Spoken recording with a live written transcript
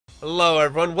Hello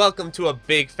everyone, welcome to a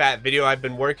big fat video I've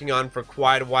been working on for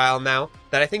quite a while now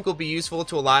that I think will be useful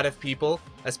to a lot of people,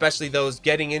 especially those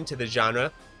getting into the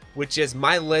genre, which is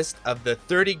my list of the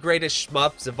 30 greatest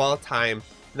shmups of all time.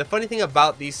 And the funny thing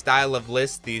about these style of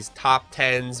lists, these top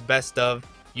 10s, best of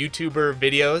YouTuber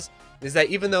videos, is that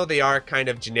even though they are kind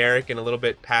of generic and a little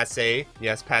bit passe,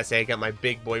 yes passe, I got my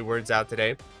big boy words out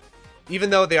today, even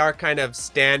though they are kind of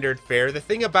standard fare, the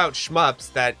thing about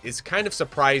shmups that is kind of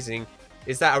surprising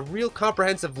is that a real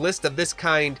comprehensive list of this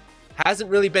kind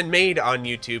hasn't really been made on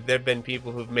YouTube. There have been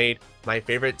people who've made my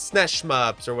favorite SNES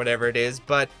shmups or whatever it is,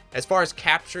 but as far as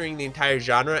capturing the entire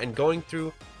genre and going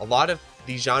through a lot of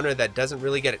the genre that doesn't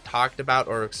really get it talked about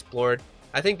or explored,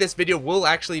 I think this video will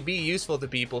actually be useful to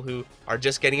people who are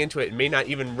just getting into it and may not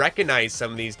even recognize some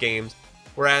of these games,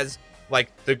 whereas like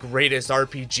the greatest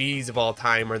RPGs of all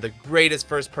time or the greatest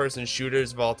first-person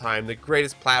shooters of all time, the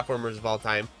greatest platformers of all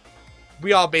time,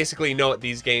 we all basically know what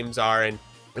these games are, and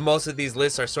most of these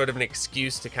lists are sort of an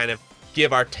excuse to kind of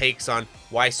give our takes on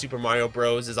why Super Mario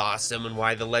Bros. Is awesome and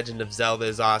why The Legend of Zelda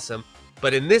is awesome.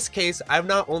 But in this case, I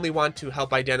not only want to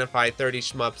help identify 30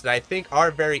 shmups that I think are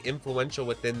very influential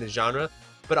within the genre,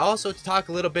 but also to talk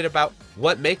a little bit about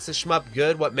what makes a shmup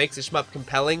good, what makes a shmup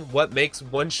compelling, what makes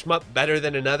one shmup better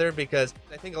than another, because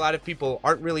I think a lot of people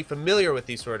aren't really familiar with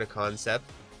these sort of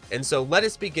concepts. And so let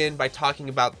us begin by talking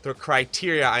about the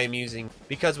criteria I am using,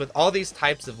 because with all these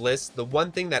types of lists, the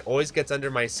one thing that always gets under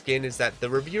my skin is that the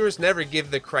reviewers never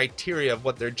give the criteria of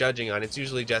what they're judging on. It's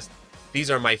usually just,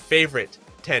 these are my favorite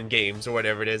 10 games or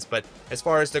whatever it is. But as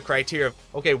far as the criteria of,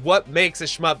 okay, what makes a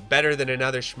shmup better than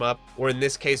another shmup, or in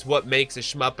this case, what makes a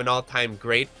shmup an all-time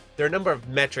great, there are a number of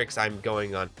metrics I'm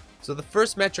going on. So the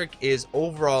first metric is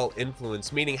overall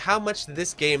influence, meaning how much did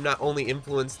this game not only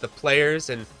influence the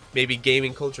players and maybe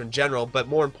gaming culture in general, but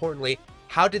more importantly,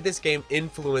 how did this game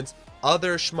influence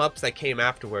other shmups that came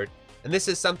afterward? And this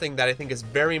is something that I think is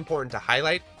very important to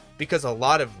highlight, because a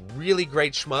lot of really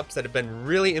great shmups that have been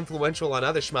really influential on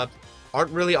other shmups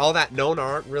aren't really all that known or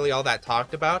aren't really all that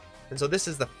talked about. And so this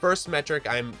is the first metric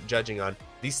I'm judging on.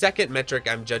 The second metric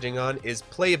I'm judging on is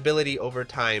playability over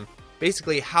time.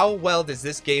 Basically, how well does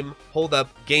this game hold up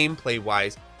gameplay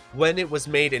wise? When it was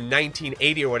made in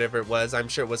 1980 or whatever it was, I'm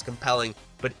sure it was compelling,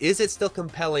 but is it still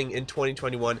compelling in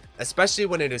 2021, especially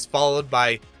when it is followed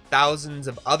by thousands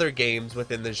of other games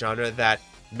within the genre that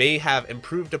may have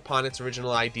improved upon its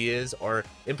original ideas or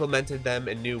implemented them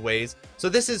in new ways? So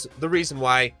this is the reason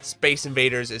why Space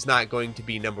Invaders is not going to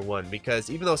be number one, because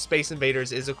even though Space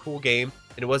Invaders is a cool game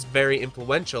and it was very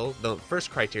influential, the first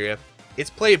criteria, its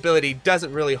playability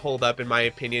doesn't really hold up in my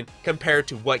opinion compared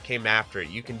to what came after it.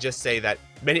 You can just say that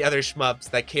many other shmups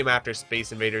that came after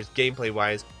Space Invaders gameplay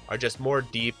wise are just more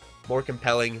deep, more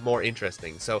compelling, more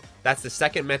interesting. So that's the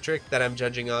second metric that I'm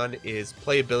judging on, is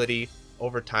playability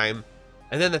over time.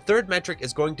 And then the third metric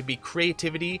is going to be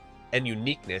creativity and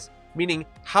uniqueness, meaning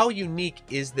how unique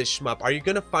is this shmup? Are you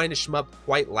going to find a shmup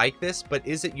quite like this, but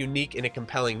is it unique in a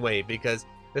compelling way? Because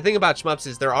the thing about shmups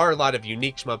is there are a lot of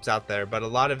unique shmups out there, but a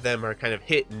lot of them are kind of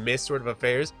hit and miss sort of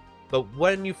affairs. But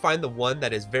when you find the one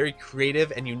that is very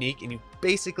creative and unique, and you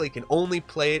basically can only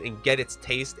play it and get its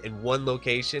taste in one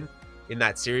location in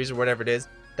that series or whatever it is,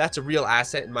 that's a real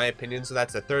asset in my opinion. So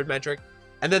that's the third metric.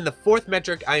 And then the fourth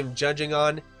metric I'm judging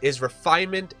on is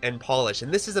refinement and polish.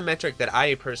 And this is a metric that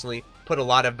I personally put a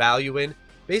lot of value in.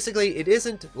 Basically, it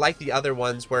isn't like the other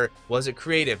ones where, was it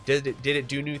creative? Did it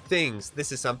do new things?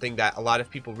 This is something that a lot of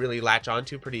people really latch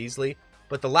onto pretty easily.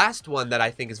 But the last one that I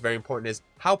think is very important is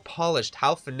how polished,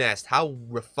 how finessed, how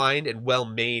refined and well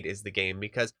made is the game.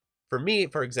 Because for me,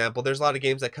 for example, there's a lot of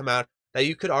games that come out that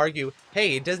you could argue,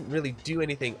 hey, it doesn't really do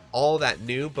anything all that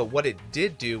new, but what it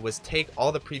did do was take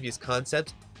all the previous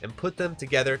concepts and put them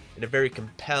together in a very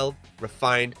compelled,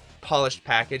 refined, polished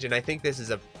package. And I think this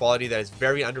is a quality that is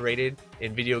very underrated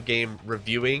in video game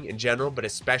reviewing in general, but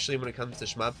especially when it comes to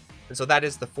shmup. And so that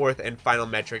is the fourth and final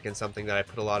metric, and something that I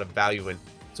put a lot of value in.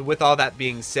 So with all that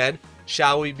being said,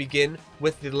 shall we begin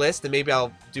with the list? And maybe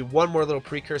I'll do one more little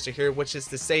precursor here, which is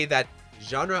to say that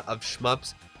genre of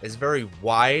shmups is very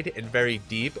wide and very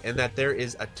deep, and that there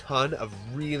is a ton of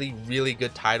really, really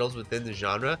good titles within the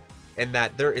genre, and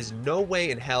that there is no way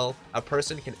in hell a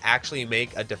person can actually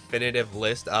make a definitive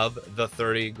list of the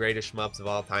 30 greatest shmups of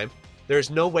all time. There's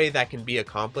no way that can be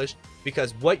accomplished,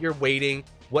 because what you're weighting,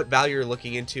 what value you're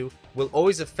looking into, will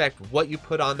always affect what you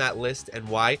put on that list and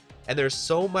why. And there's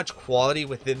so much quality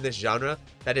within this genre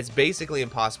that it's basically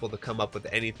impossible to come up with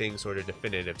anything sort of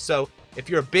definitive. So if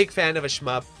you're a big fan of a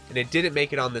shmup and it didn't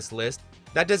make it on this list,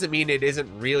 that doesn't mean it isn't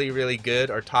really, really good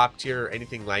or top tier or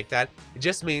anything like that. It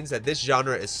just means that this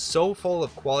genre is so full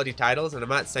of quality titles, and I'm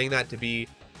not saying that to be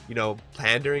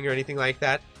pandering or anything like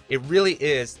that. It really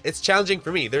is. It's challenging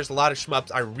for me. There's a lot of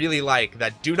shmups I really like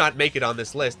that do not make it on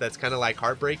this list. That's kind of like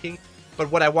heartbreaking. But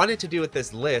what I wanted to do with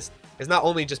this list is not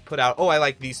only just put out, oh, I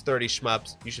like these 30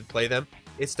 shmups, you should play them.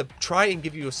 It's to try and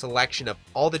give you a selection of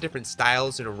all the different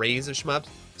styles and arrays of shmups.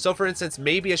 So for instance,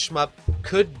 maybe a shmup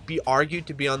could be argued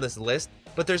to be on this list,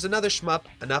 but there's another shmup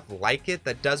enough like it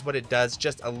that does what it does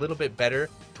just a little bit better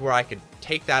to where I could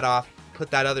take that off,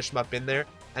 put that other shmup in there,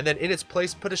 and then in its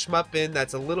place put a shmup in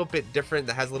that's a little bit different,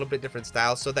 that has a little bit different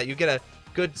styles, so that you get a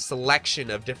good selection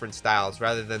of different styles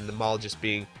rather than them all just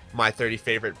being my 30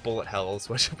 favorite bullet hells,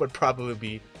 which would probably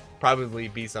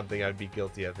be something I'd be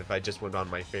guilty of if I just went on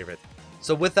my favorite.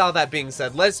 So with all that being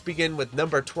said, let's begin with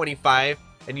number 25.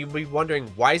 And you'll be wondering,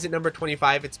 why is it number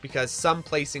 25? It's because some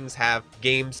placings have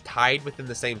games tied within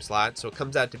the same slot, so it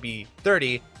comes out to be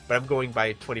 30, but I'm going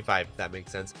by 25, if that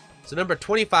makes sense. So number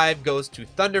 25 goes to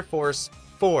Thunder Force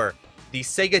 4, the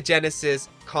Sega Genesis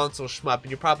console shmup. And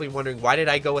you're probably wondering, why did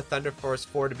I go with Thunder Force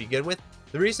 4 to begin with?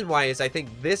 The reason why is I think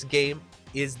this game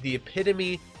is the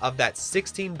epitome of that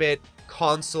 16-bit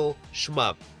console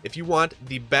shmup. If you want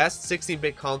the best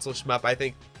 16-bit console shmup, I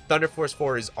think Thunder Force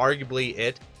 4 is arguably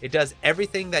it. It does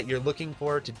everything that you're looking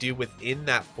for to do within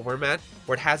that format,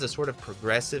 where it has a sort of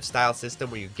progressive style system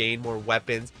where you gain more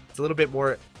weapons. It's a little bit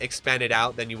more expanded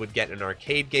out than you would get in an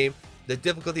arcade game. The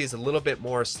difficulty is a little bit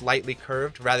more slightly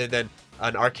curved rather than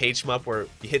an arcade shmup where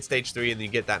you hit stage 3 and then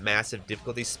you get that massive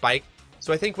difficulty spike.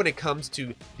 So I think when it comes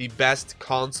to the best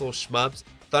console shmups,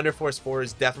 Thunder Force 4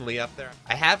 is definitely up there.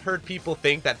 I have heard people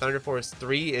think that Thunder Force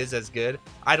 3 is as good.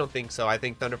 I don't think so. I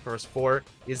think Thunder Force 4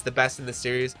 is the best in the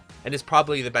series and is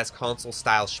probably the best console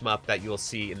style shmup that you'll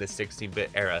see in the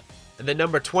 16-bit era. And then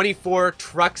number 24,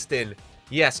 Truxton.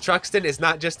 Yes, Truxton is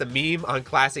not just a meme on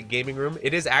Classic Gaming Room.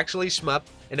 It is actually shmup,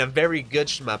 and a very good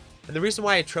shmup. And the reason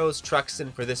why I chose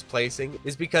Truxton for this placing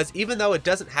is because even though it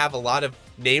doesn't have a lot of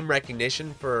name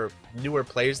recognition for newer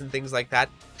players and things like that,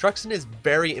 Truxton is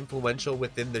very influential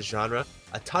within the genre.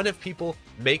 A ton of people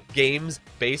make games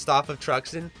based off of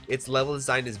Truxton. Its level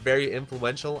design is very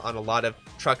influential on a lot of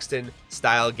Truxton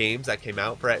style games that came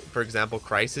out. For example,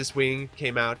 Crisis Wing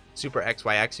came out, Super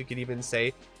XYX you could even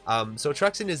say. So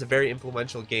Truxton is a very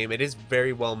influential game. It is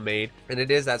very well made, and it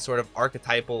is that sort of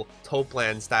archetypal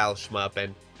Toplan style shmup,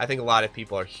 and I think a lot of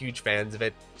people are huge fans of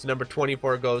it. So number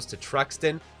 24 goes to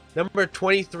Truxton. Number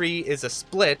 23 is a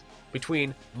split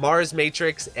between Mars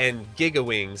Matrix and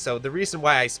Gigawing. So the reason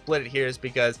why I split it here is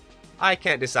because I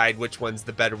can't decide which one's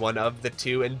the better one of the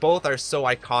two, and both are so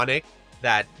iconic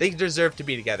that they deserve to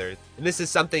be together. And this is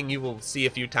something you will see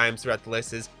a few times throughout the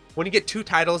list, is when you get two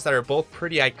titles that are both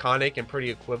pretty iconic and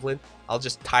pretty equivalent, I'll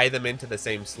just tie them into the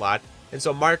same slot. And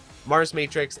so Mars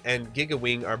Matrix and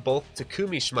Gigawing are both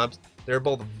Takumi shmups. They're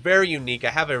both very unique. I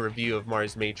have a review of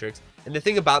Mars Matrix. And the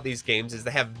thing about these games is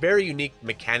they have very unique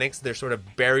mechanics. They're sort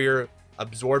of barrier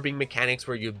absorbing mechanics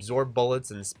where you absorb bullets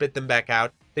and spit them back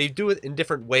out. They do it in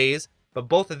different ways, but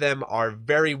both of them are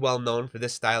very well known for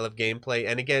this style of gameplay.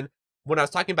 And again, when I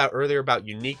was talking about earlier about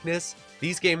uniqueness,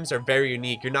 these games are very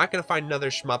unique. You're not going to find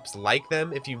another shmups like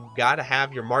them. If you gotta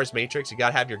have your Mars Matrix, you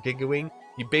gotta have your Gigawing,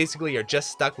 you basically are just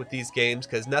stuck with these games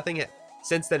because nothing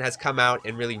since then has come out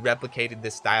and really replicated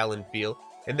this style and feel.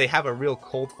 And they have a real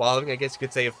cult following, I guess you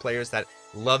could say, of players that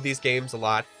love these games a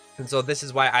lot. And so this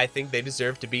is why I think they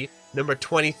deserve to be number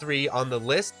 23 on the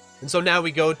list. And so now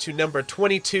we go to number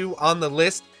 22 on the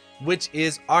list, which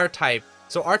is R-Type.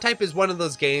 So R-Type is one of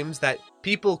those games that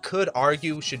people could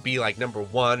argue should be like number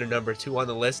 1 or number 2 on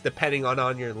the list, depending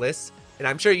on your lists. And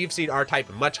I'm sure you've seen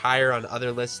R-Type much higher on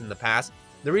other lists in the past.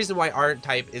 The reason why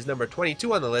R-Type is number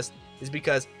 22 on the list is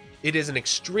because it is an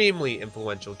extremely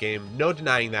influential game, no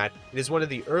denying that. It is one of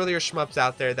the earlier shmups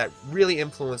out there that really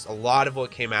influenced a lot of what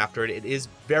came after it. It is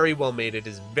very well made, it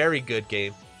is a very good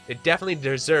game. It definitely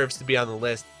deserves to be on the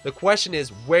list. The question is,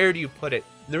 where do you put it?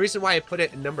 And the reason why I put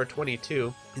it in number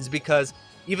 22 is because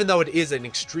even though it is an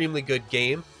extremely good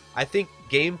game, I think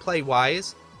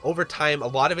gameplay-wise, over time, a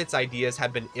lot of its ideas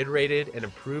have been iterated and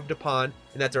improved upon,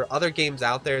 and that there are other games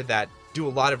out there that do a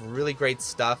lot of really great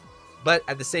stuff. But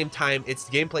at the same time, its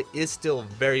gameplay is still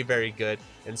very, very good.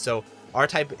 And so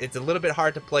R-Type, it's a little bit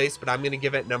hard to place, but I'm going to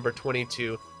give it number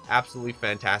 22. Absolutely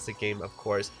fantastic game, of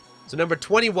course. So number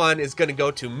 21 is going to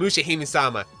go to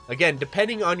Mushi-Hime-sama. Again,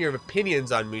 depending on your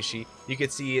opinions on Mushi, you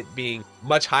could see it being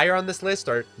much higher on this list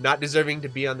or not deserving to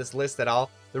be on this list at all.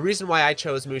 The reason why I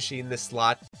chose Mushi in this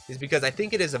slot is because I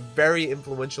think it is a very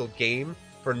influential game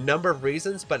for a number of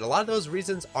reasons, but a lot of those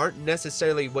reasons aren't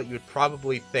necessarily what you would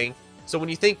probably think. So when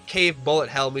you think Cave Bullet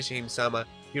Hell Mushi-Hime-sama,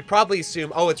 you'd probably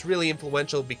assume, oh, it's really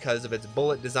influential because of its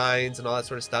bullet designs and all that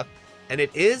sort of stuff. And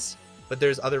it is, but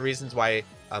there's other reasons why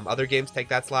Other games take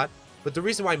that slot. But the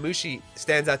reason why Mushi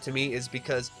stands out to me is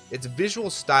because its visual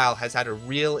style has had a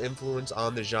real influence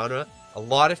on the genre. A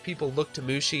lot of people look to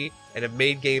Mushi and have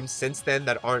made games since then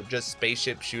that aren't just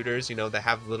spaceship shooters, you know, that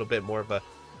have a little bit more of a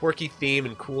quirky theme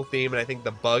and cool theme. And I think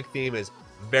the bug theme is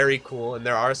very cool. And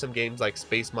there are some games like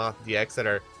Space Moth DX that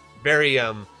are very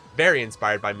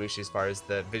inspired by Mushi as far as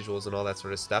the visuals and all that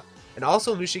sort of stuff. And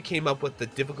also Mushi came up with the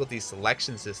difficulty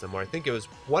selection system, or I think it was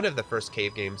one of the first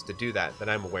cave games to do that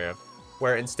I'm aware of,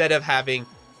 where instead of having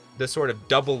the sort of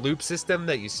double loop system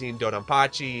that you see in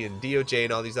Donanpachi and DOJ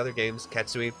and all these other games,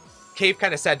 Ketsui, Cave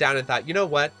kind of sat down and thought, you know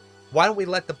what, why don't we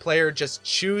let the player just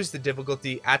choose the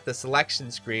difficulty at the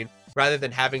selection screen rather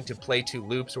than having to play 2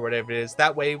 loops or whatever it is.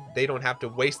 That way they don't have to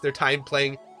waste their time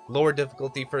playing lower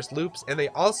difficulty first loops, and we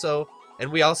also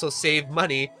save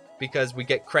money because we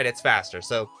get credits faster.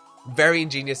 So very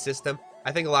ingenious system.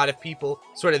 I think a lot of people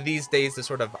sort of these days, the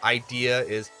sort of idea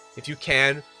is if you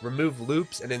can remove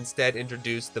loops and instead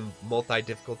introduce the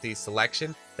multi-difficulty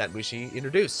selection that Mushi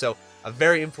introduced. So a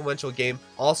very influential game,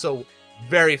 also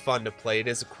very fun to play. It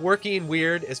is quirky and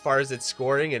weird as far as its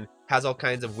scoring and has all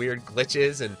kinds of weird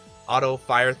glitches and auto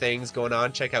fire things going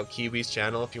on. Check out Kiwi's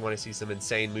channel if you want to see some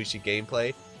insane Mushi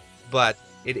gameplay. But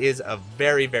it is a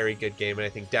very, very good game, and I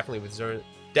think definitely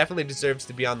deserves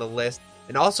to be on the list.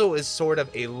 And also is sort of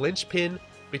a linchpin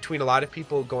between a lot of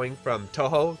people going from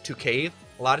Toho to Cave.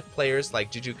 A lot of players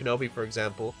like Juju Kenobi, for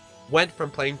example, went from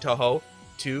playing Toho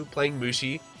to playing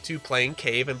Mushi to playing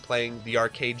Cave and playing the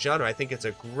arcade genre. I think it's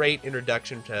a great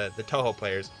introduction to the Toho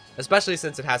players, especially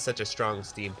since it has such a strong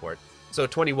Steam port. So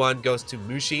 21 goes to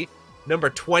Mushi. Number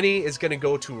 20 is going to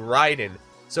go to Raiden.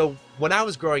 So when I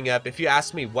was growing up, if you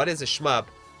asked me what is a shmup,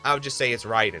 I would just say it's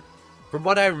Raiden. From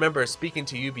what I remember speaking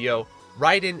to UBO,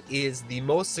 Raiden is the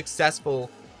most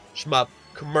successful shmup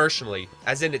commercially,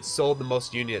 as in it sold the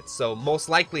most units. So most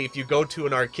likely if you go to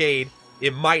an arcade,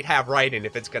 it might have Raiden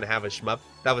if it's going to have a shmup.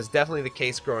 That was definitely the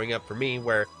case growing up for me,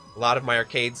 where a lot of my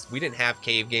arcades, we didn't have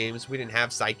Cave games, we didn't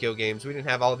have Psycho games, we didn't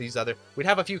have all these other, we'd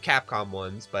have a few Capcom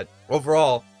ones, but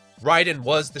overall, Raiden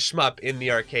was the shmup in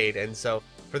the arcade, and so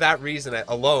for that reason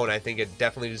alone, I think it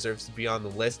definitely deserves to be on the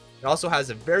list. It also has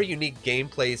a very unique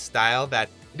gameplay style that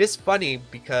it is funny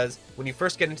because when you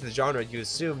first get into the genre, you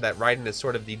assume that Raiden is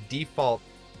sort of the default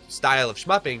style of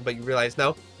shmupping, but you realize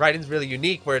no, Raiden's really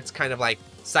unique, where it's kind of like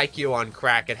Psycho on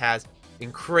crack. It has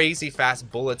crazy fast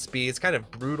bullet speed, it's kind of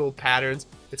brutal patterns,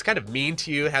 it's kind of mean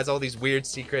to you, it has all these weird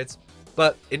secrets,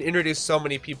 but it introduced so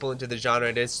many people into the genre.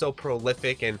 It is so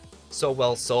prolific and so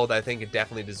well sold. I think it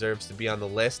definitely deserves to be on the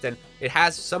list, and it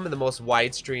has some of the most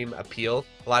widestream appeal.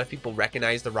 A lot of people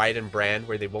recognize the Raiden brand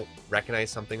where they won't recognize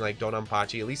something like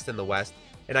Donanpachi, at least in the West,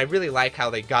 and I really like how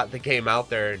they got the game out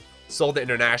there and sold it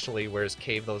internationally, whereas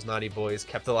Cave, those naughty boys,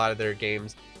 kept a lot of their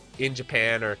games in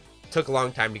Japan, or took a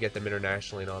long time to get them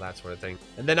internationally and all that sort of thing.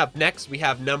 And then up next we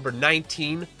have number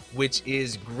 19, which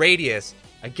is Gradius.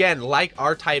 Again, like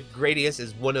R-Type, Gradius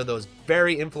is one of those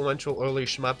very influential early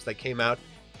shmups that came out.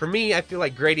 For me, I feel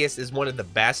like Gradius is one of the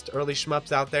best early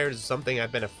shmups out there. It's something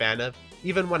I've been a fan of.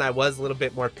 Even when I was a little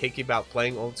bit more picky about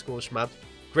playing old school shmups,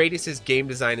 Gradius's game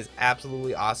design is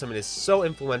absolutely awesome and is so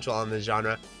influential on the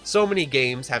genre. So many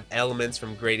games have elements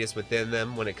from Gradius within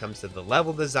them when it comes to the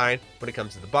level design, when it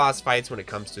comes to the boss fights, when it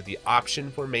comes to the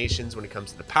option formations, when it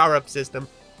comes to the power-up system.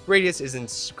 Gradius is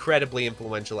incredibly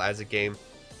influential as a game.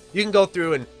 You can go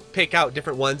through and pick out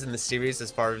different ones in the series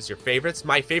as far as your favorites.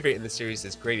 My favorite in the series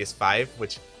is Gradius 5,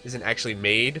 which isn't actually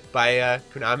made by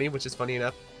Konami, which is funny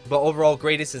enough. But overall,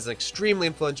 Gradius is an extremely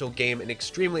influential game, an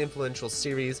extremely influential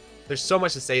series. There's so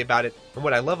much to say about it, and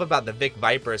what I love about the Vic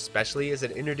Viper especially is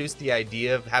it introduced the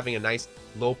idea of having a nice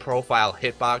low-profile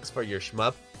hitbox for your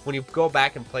shmup. When you go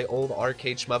back and play old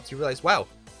arcade shmups, you realize, wow,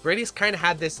 Gradius kind of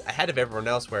had this ahead of everyone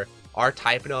else, where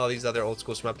R-Type and all these other old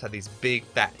school shmups had these big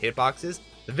fat hitboxes.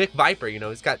 The Vic Viper, you know,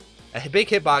 it's got a big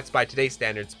hitbox by today's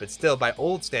standards, but still by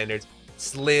old standards,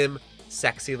 slim,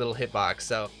 sexy little hitbox.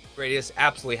 So Gradius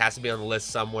absolutely has to be on the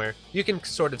list somewhere. You can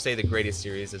sort of say the Gradius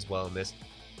series as well in this.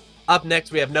 Up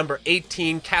next, we have number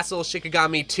 18, Castle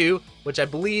Shikigami 2, which I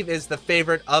believe is the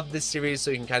favorite of this series,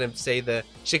 so you can kind of say the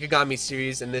Shikigami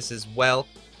series in this as well.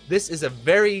 This is a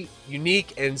very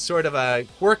unique and sort of a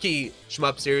quirky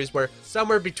shmup series where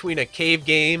somewhere between a cave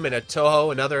game and a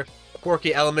Toho and other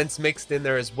quirky elements mixed in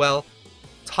there as well.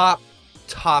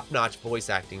 Top-notch voice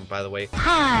acting, by the way.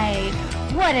 Hi,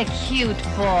 what a cute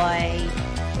boy.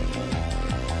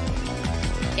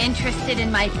 Interested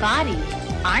in my body,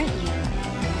 aren't you?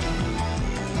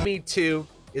 Me Too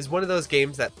is one of those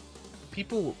games that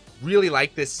people really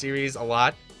like this series a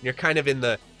lot. You're kind of in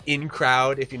the in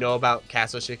crowd. If you know about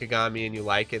Castle Shikigami and you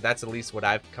like it, that's at least what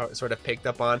I've sort of picked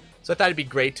up on. So I thought it'd be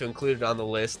great to include it on the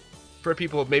list for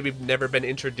people who've maybe never been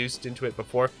introduced into it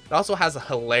before. It also has a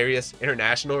hilarious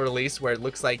international release where it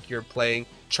looks like you're playing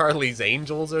Charlie's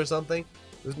Angels or something.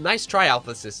 It was nice try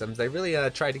Alpha Systems. They really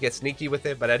tried to get sneaky with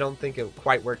it, but I don't think it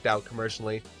quite worked out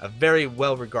commercially. A very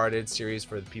well-regarded series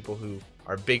for the people who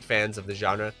are big fans of the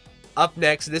genre. Up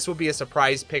next, this will be a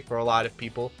surprise pick for a lot of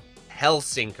people,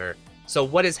 Hellsinker. So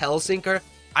what is Hellsinker?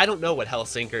 I don't know what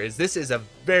Hellsinker is. This is a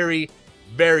very,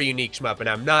 very unique shmup, and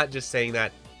I'm not just saying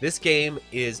that. This game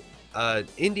is an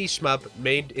indie shmup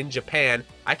made in Japan.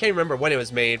 I can't remember when it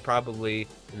was made, probably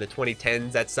in the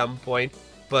 2010s at some point,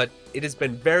 but it has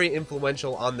been very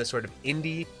influential on the sort of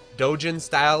indie doujin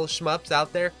style shmups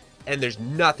out there, and there's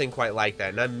nothing quite like that,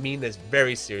 and I mean this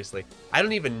very seriously. I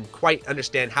don't even quite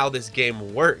understand how this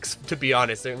game works, to be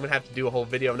honest. I'm gonna have to do a whole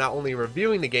video not only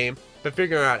reviewing the game, but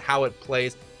figuring out how it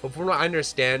plays. But from what I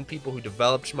understand, people who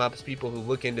develop shmups, people who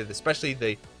look into especially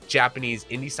the Japanese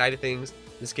indie side of things,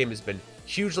 this game has been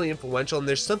hugely influential, and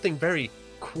there's something very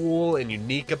cool and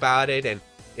unique about it, and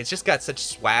it's just got such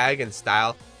swag and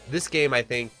style. This game, I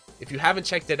think, if you haven't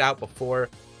checked it out before,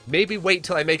 maybe wait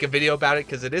till I make a video about it,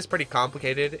 because it is pretty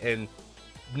complicated and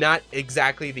not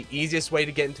exactly the easiest way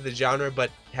to get into the genre, but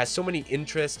it has so many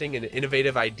interesting and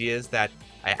innovative ideas that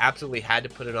I absolutely had to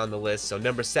put it on the list. So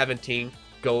number 17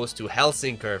 goes to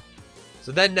Hellsinker.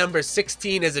 So then number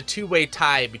 16 is a two-way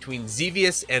tie between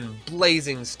Xevious and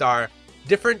Blazing Star.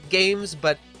 Different games,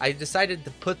 but I decided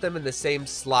to put them in the same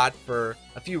slot for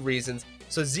a few reasons.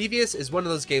 So Xevious is one of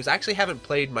those games, I actually haven't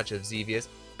played much of Xevious,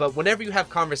 but whenever you have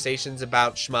conversations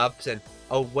about shmups and,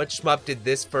 oh, what shmup did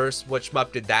this first, what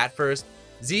shmup did that first,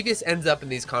 Xevious ends up in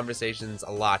these conversations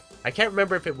a lot. I can't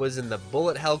remember if it was in the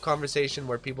Bullet Hell conversation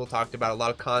where people talked about a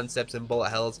lot of concepts in Bullet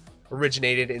Hells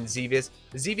originated in Xevious.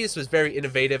 Xevious was very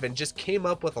innovative and just came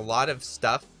up with a lot of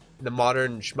stuff in the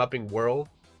modern shmupping world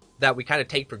that we kind of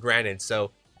take for granted.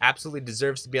 So absolutely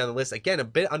deserves to be on the list. Again, a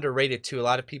bit underrated too. A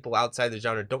lot of people outside the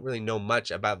genre don't really know much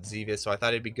about Xevious, so I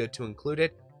thought it'd be good to include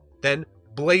it. Then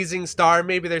Blazing Star,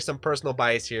 maybe there's some personal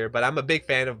bias here, but I'm a big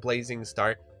fan of Blazing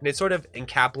Star, and it sort of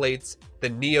encapsulates the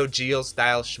Neo Geo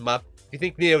style shmup. If you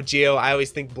think Neo Geo, I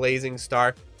always think Blazing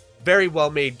Star. Very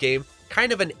well made game,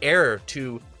 kind of an error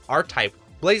to R-Type.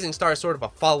 Blazing Star is sort of a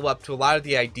follow-up to a lot of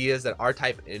the ideas that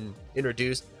R-Type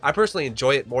introduced. I personally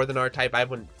enjoy it more than R-Type. I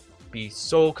wouldn't be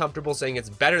so comfortable saying it's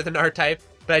better than R-Type,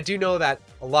 but I do know that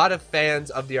a lot of fans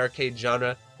of the arcade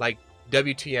genre, like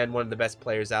WTN, one of the best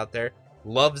players out there,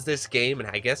 loves this game, and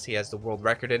I guess he has the world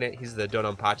record in it. He's the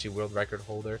Dodonpachi world record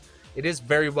holder. It is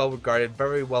very well regarded,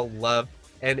 very well loved,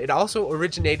 and it also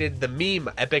originated the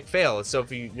meme Epic Fail. So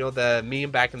if you know the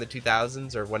meme back in the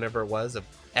 2000s or whenever it was of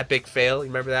Epic Fail, you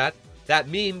remember that? That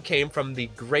meme came from the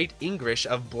great English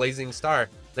of Blazing Star.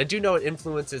 And I do know it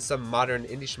influences some modern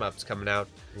indie shmups coming out,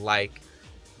 like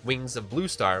Wings of Blue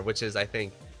Star, which is, I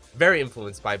think, very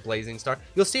influenced by Blazing Star.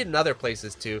 You'll see it in other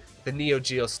places too, the Neo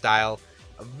Geo style.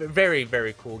 A very,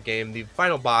 very cool game. The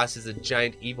final boss is a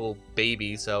giant evil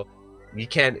baby, so you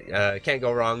can't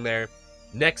go wrong there.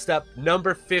 Next up,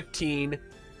 number 15,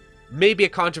 maybe a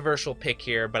controversial pick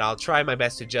here, but I'll try my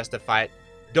best to justify it.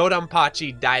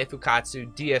 Dodonpachi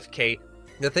Daifukatsu DFK.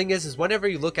 The thing is whenever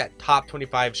you look at top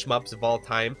 25 shmups of all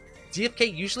time,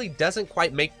 DFK usually doesn't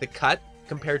quite make the cut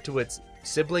compared to its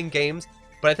sibling games,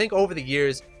 but I think over the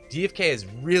years, DFK has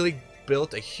really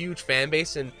built a huge fan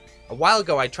base, and a while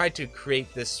ago I tried to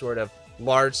create this sort of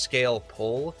large-scale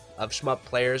poll of shmup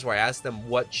players where I asked them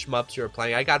what shmups you were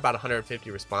playing. I got about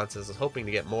 150 responses. I was hoping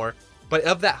to get more, but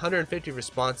of that 150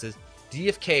 responses,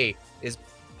 DFK is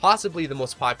possibly the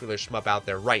most popular shmup out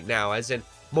there right now, as in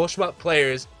most shmup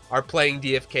players are playing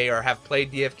DFK or have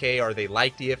played DFK or they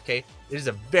like DFK. It is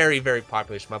a very, very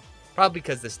popular shmup, probably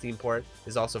because the Steam port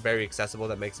is also very accessible.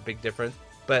 That makes a big difference,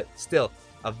 but still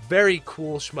a very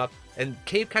cool shmup. And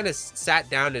Cave kind of sat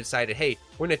down and decided, hey,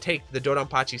 we're going to take the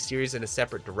Dodonpachi series in a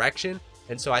separate direction.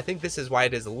 And so I think this is why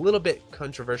it is a little bit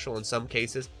controversial in some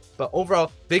cases. But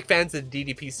overall, big fans of the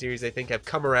DDP series, I think, have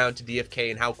come around to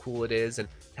DFK and how cool it is. And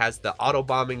it has the auto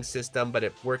bombing system, but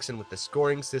it works in with the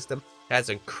scoring system. It has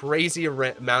a crazy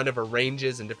amount of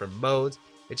ranges and different modes.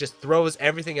 It just throws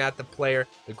everything at the player.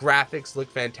 The graphics look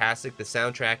fantastic. The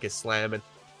soundtrack is slamming.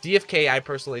 DFK, I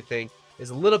personally think, is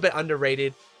a little bit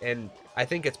underrated, and I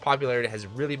think its popularity has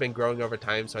really been growing over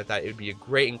time, so I thought it would be a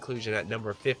great inclusion at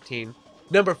number 15.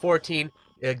 Number 14,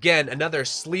 again, another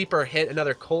sleeper hit,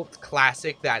 another cult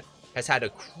classic that has had a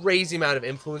crazy amount of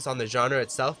influence on the genre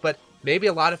itself, but maybe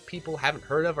a lot of people haven't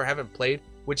heard of or haven't played,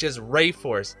 which is Ray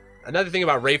Force. Another thing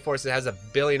about Rayforce, it has a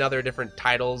billion other different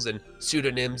titles and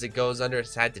pseudonyms it goes under.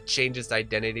 It's had to change its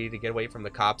identity to get away from the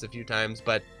cops a few times,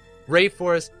 but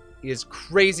Rayforce is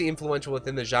crazy influential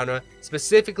within the genre,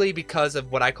 specifically because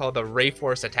of what I call the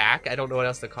Rayforce attack. I don't know what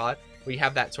else to call it. We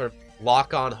have that sort of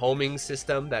lock-on homing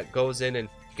system that goes in and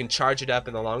you can charge it up,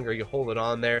 and the longer you hold it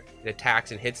on there, it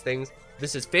attacks and hits things.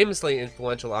 This is famously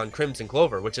influential on Crimson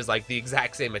Clover, which is like the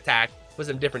exact same attack with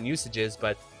some different usages,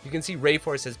 but you can see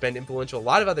Rayforce has been influential. A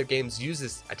lot of other games use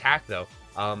this attack though.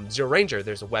 Zero Ranger,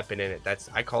 there's a weapon in it that's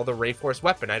I call the Rayforce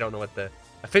weapon. I don't know what the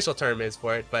official term is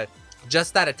for it, but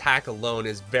just that attack alone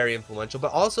is very influential.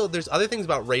 But also there's other things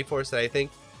about Rayforce that I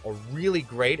think are really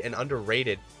great and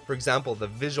underrated. For example, the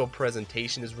visual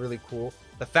presentation is really cool.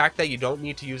 The fact that you don't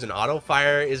need to use an auto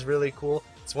fire is really cool.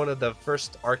 It's one of the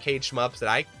first arcade shmups that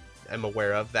I am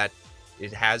aware of that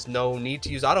it has no need to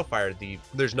use auto fire.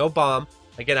 There's no bomb.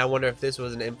 Again, I wonder if this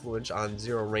was an influence on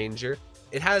Zero Ranger.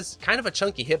 It has kind of a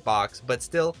chunky hitbox, but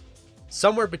still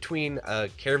somewhere between a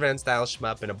caravan style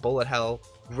shmup and a bullet hell.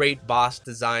 Great boss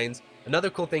designs. Another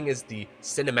cool thing is the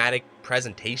cinematic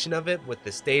presentation of it with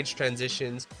the stage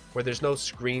transitions where there's no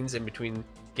screens in between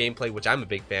gameplay, which I'm a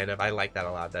big fan of. I like that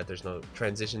a lot, that there's no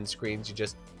transition screens. You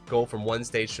just go from one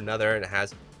stage to another, and it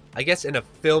has, I guess in a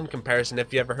film comparison,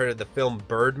 if you ever heard of the film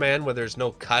Birdman, where there's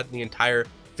no cut, the entire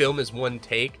film is one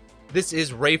take. This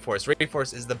is Rayforce.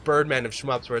 Rayforce is the Birdman of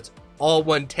shmups, where it's all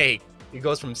one take. It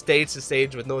goes from stage to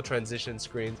stage with no transition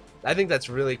screens. I think that's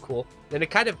really cool. And it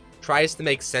kind of tries to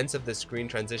make sense of the screen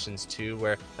transitions too,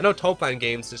 where I know Toplan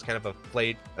games just kind of a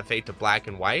fade to black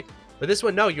and white, but this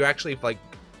one, no, you actually like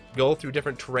go through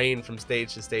different terrain from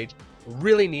stage to stage.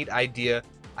 Really neat idea.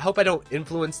 I hope I don't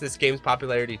influence this game's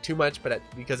popularity too much, but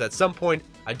because at some point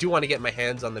I do want to get my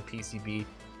hands on the PCB.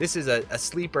 This is a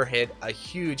sleeper hit, a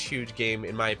huge game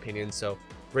in my opinion, so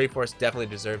Rayforce definitely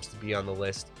deserves to be on the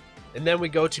list. And then we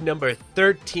go to number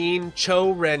 13,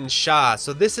 Cho Ren Sha.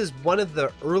 So this is one of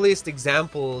the earliest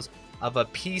examples of a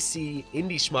PC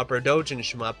indie shmup or doujin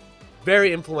shmup,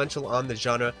 very influential on the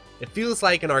genre. It feels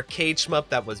like an arcade shmup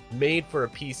that was made for a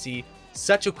PC.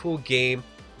 Such a cool game,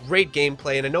 great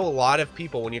gameplay, and I know a lot of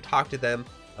people, when you talk to them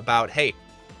about, hey,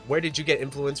 where did you get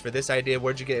influence for this idea?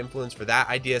 Where'd you get influence for that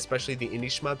idea? Especially the indie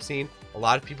shmup scene. A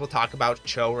lot of people talk about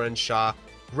Cho Ren Sha.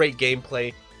 Great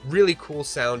gameplay, really cool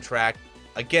soundtrack.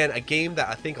 Again, a game that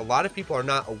I think a lot of people are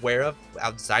not aware of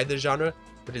outside the genre,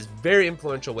 but is very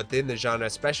influential within the genre,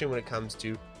 especially when it comes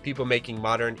to people making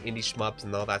modern indie shmups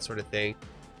and all that sort of thing.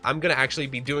 I'm going to actually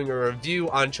be doing a review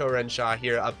on Cho Ren Sha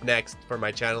here up next for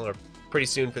my channel, or pretty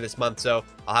soon for this month, so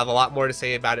I'll have a lot more to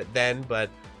say about it then, but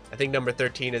I think number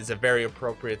 13 is a very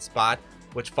appropriate spot,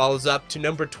 which follows up to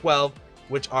number 12,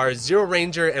 which are Zero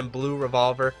Ranger and Blue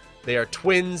Revolver. They are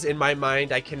twins in my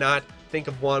mind. I cannot think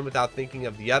of one without thinking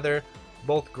of the other.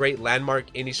 Both great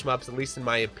landmark indie shmups, at least in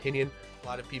my opinion. A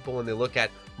lot of people, when they look at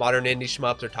modern indie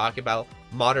shmups or talk about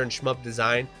modern shmup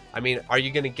design, I mean, are you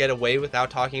going to get away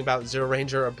without talking about Zero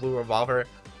Ranger or Blue Revolver?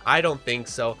 I don't think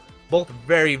so. Both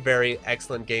very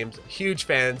excellent games. Huge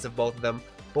fans of both of them.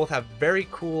 Both have very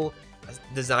cool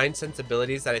design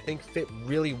sensibilities that I think fit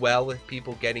really well with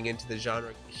people getting into the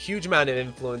genre. Huge amount of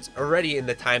influence already in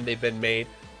the time they've been made.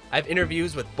 I have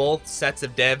interviews with both sets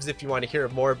of devs if you want to hear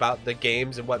more about the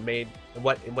games and what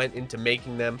went into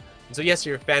making them. And so yes,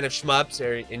 you're a fan of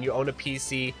shmups and you own a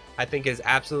PC, I think it is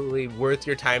absolutely worth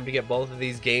your time to get both of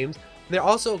these games. And they're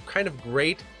also kind of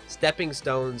great stepping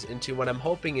stones into what I'm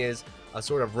hoping is a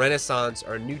sort of renaissance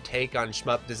or a new take on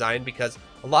shmup design, because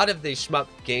a lot of the shmup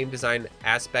game design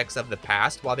aspects of the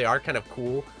past, while they are kind of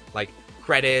cool, like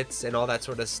credits and all that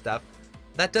sort of stuff,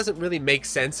 that doesn't really make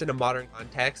sense in a modern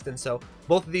context. And so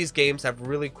both of these games have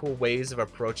really cool ways of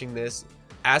approaching this.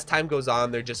 As time goes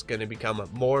on, they're just going to become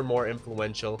more and more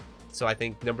influential. So I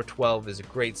think number 12 is a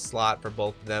great slot for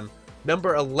both of them.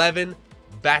 Number 11,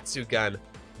 Batsugun.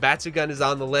 Batsugun is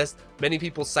on the list. Many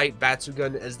people cite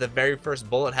Batsugun as the very first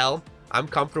bullet hell. I'm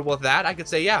comfortable with that. I could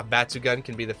say, yeah, Batsugun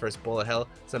can be the first bullet hell.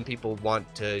 Some people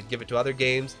want to give it to other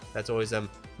games. That's always a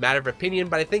matter of opinion,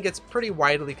 but I think it's pretty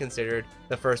widely considered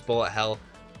the first bullet hell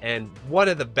and one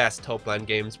of the best Toplan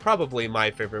games, probably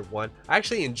my favorite one. I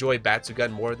actually enjoy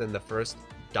Batsugun more than the first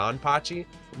Donpachi.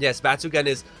 Yes, Batsugun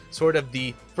is sort of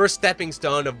the first stepping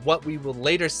stone of what we will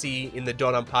later see in the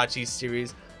Donpachi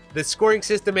series. The scoring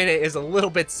system in it is a little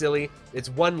bit silly. It's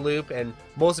one loop, and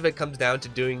most of it comes down to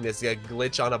doing this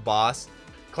glitch on a boss.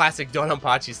 Classic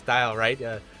Donpachi style, right?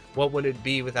 What would it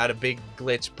be without a big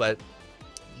glitch? But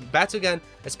Batsugun,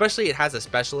 especially, it has a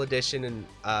special edition and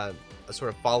a sort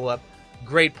of follow-up.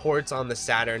 Great ports on the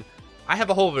Saturn. I have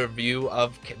a whole review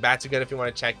of Batsugun if you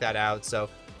want to check that out, so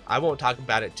I won't talk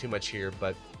about it too much here,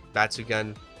 but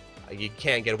Batsugun, You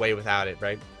can't get away without it,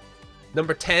 right?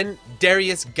 Number 10,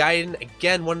 Darius Gaiden.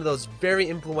 Again, one of those very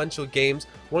influential games.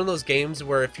 One of those games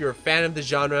where if you're a fan of the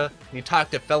genre, and you talk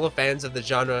to fellow fans of the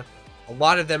genre, a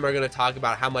lot of them are going to talk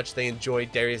about how much they enjoy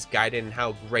Darius Gaiden and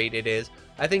how great it is.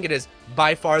 I think it is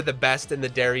by far the best in the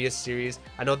Darius series.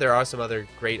 I know there are some other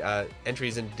great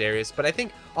entries into Darius, but I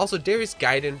think also Darius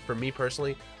Gaiden, for me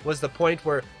personally, was the point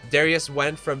where Darius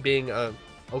went from being a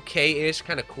okay-ish,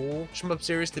 kind of cool shmup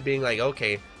series to being like,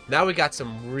 okay, now we got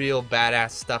some real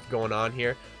badass stuff going on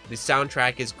here. The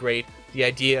soundtrack is great. The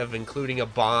idea of including a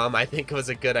bomb, I think, was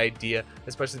a good idea,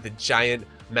 especially the giant,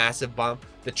 massive bomb.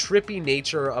 The trippy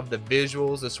nature of the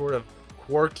visuals, the sort of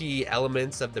quirky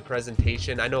elements of the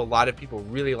presentation. I know a lot of people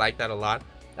really like that a lot.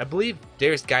 I believe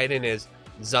Darius Gaiden is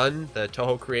Zun, the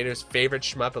Toho creator's favorite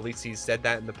shmup, at least he's said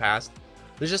that in the past.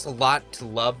 There's just a lot to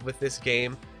love with this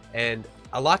game, and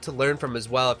a lot to learn from as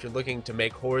well if you're looking to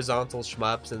make horizontal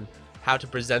shmups and how to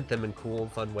present them in cool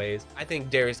and fun ways. I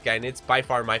think Darius Gaiden, it's by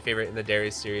far my favorite in the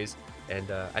Darius series, and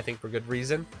I think for good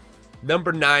reason.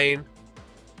 Number 9.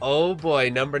 Oh boy,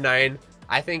 number 9.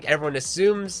 I think everyone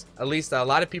assumes, at least a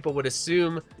lot of people would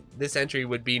assume, this entry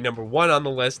would be number 1 on the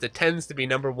list. It tends to be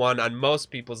number 1 on most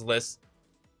people's lists.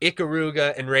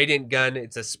 Ikaruga and Radiant Gun,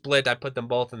 it's a split. I put them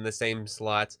both in the same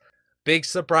slots. Big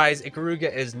surprise,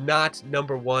 Ikaruga is not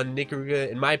number 1.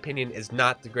 Ikaruga, in my opinion, is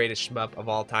not the greatest shmup of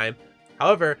all time.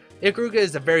 However, Ikaruga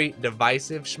is a very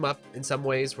divisive shmup in some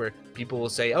ways, where people will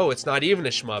say, oh, it's not even a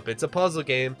shmup, it's a puzzle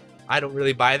game. I don't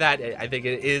really buy that. I think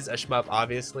it is a shmup,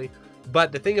 obviously.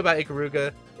 But the thing about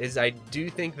Ikaruga is I do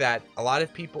think that a lot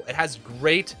of people, it has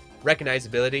great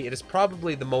recognizability. It is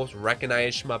probably the most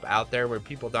recognized shmup out there, where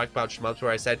people talk about shmups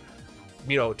where I said,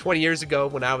 you know, 20 years ago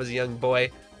when I was a young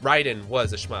boy, Raiden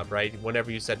was a shmup, right?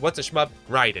 Whenever you said, what's a shmup?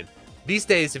 Raiden. These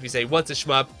days, if you say, what's a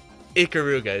shmup?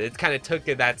 Ikaruga. It kind of took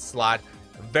that slot.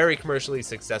 Very commercially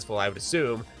successful, I would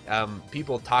assume.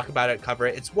 People talk about it, cover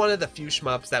it. It's one of the few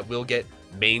shmups that will get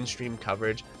mainstream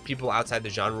coverage. People outside the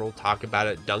genre will talk about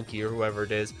it. Donkey or whoever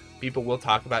it is, people will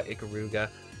talk about Ikaruga.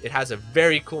 It has a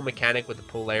very cool mechanic with the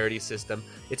polarity system.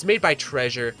 It's made by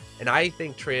Treasure, and I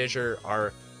think Treasure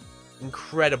are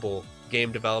incredible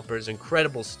game developers,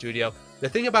 incredible studio. The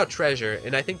thing about Treasure,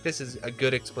 and I think this is a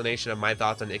good explanation of my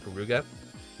thoughts on Ikaruga,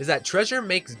 is that Treasure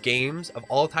makes games of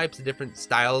all types of different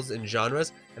styles and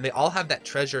genres, and they all have that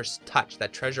Treasure touch,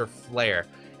 that Treasure flair.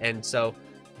 And so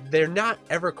they're not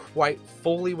ever quite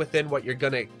fully within what you're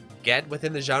gonna get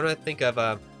within the genre. Think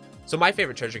of so my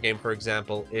favorite Treasure game, for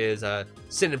example, is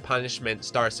Sin and Punishment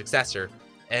Star Successor,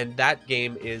 and that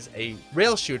game is a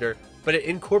rail shooter, but it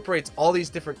incorporates all these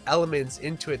different elements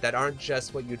into it that aren't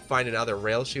just what you'd find in other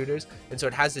rail shooters, and so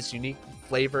it has this unique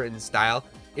flavor and style.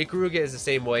 Ikaruga is the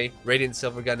same way. Radiant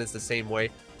Silvergun is the same way.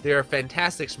 They are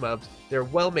fantastic shmups. They're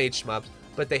well-made shmups,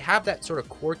 but they have that sort of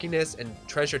quirkiness and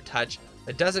Treasure touch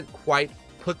that doesn't quite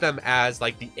put them as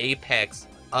like the apex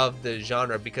of the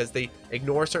genre, because they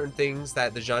ignore certain things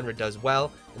that the genre does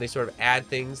well, and they sort of add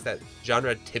things that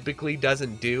genre typically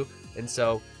doesn't do. And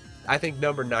so I think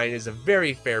number 9 is a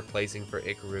very fair placing for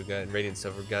Ikaruga and Radiant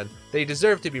Silvergun. They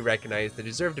deserve to be recognized. They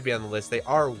deserve to be on the list. They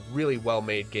are really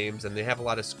well-made games, and they have a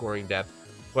lot of scoring depth.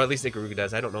 Well, at least Ikaruga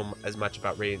does. I don't know as much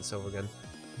about Radiant Silvergun.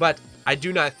 But I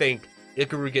do not think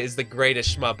Ikaruga is the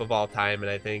greatest shmup of all time,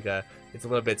 and I think it's a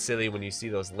little bit silly when you see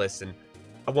those lists and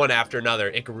one after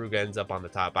another, Ikaruga ends up on the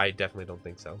top. I definitely don't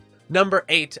think so. Number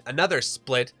 8, another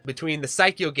split between the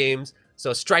Saikyo games,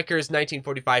 so Strikers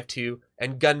 1945-2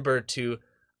 and Gunbird 2.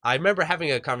 I remember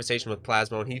having a conversation with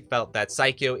Plasmo, and he felt that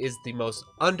Saikyo is the most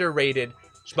underrated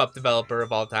shmup developer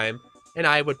of all time, and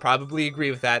I would probably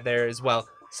agree with that there as well.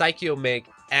 Saikyo make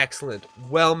excellent,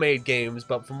 well-made games,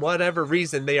 but from whatever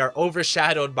reason, they are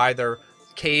overshadowed by their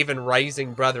Cave and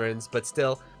Rising brethrens. But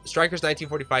still, Strikers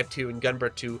 1945-2 and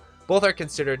Gunbird 2 both are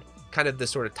considered kind of the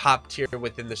sort of top tier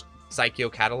within the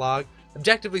Saikyo catalog.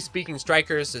 Objectively speaking,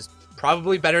 Strikers is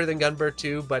probably better than Gunbird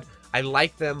 2, but I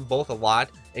like them both a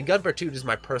lot. And Gunbird 2 is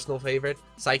my personal favorite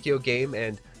Saikyo game,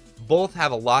 and both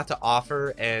have a lot to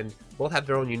offer, and both have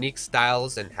their own unique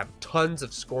styles and have tons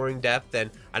of scoring depth. And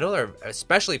I know they're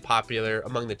especially popular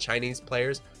among the Chinese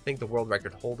players. I think the world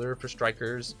record holder for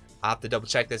Strikers, I'll have to double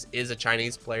check this, is a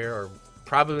Chinese player, or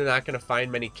probably not going to find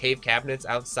many cave cabinets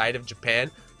outside of Japan,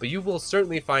 but you will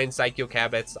certainly find Saikyo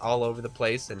cabinets all over the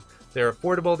place, and they're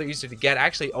affordable, they're easy to get. I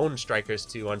actually own Strikers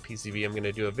 2 on PCV. I'm going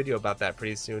to do a video about that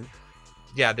pretty soon.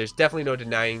 Yeah, there's definitely no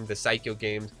denying the Saikyo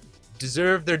games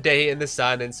deserve their day in the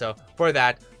sun, and so for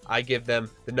that, I give them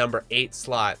the number 8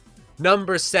 slot.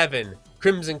 Number 7,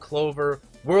 Crimson Clover,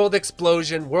 World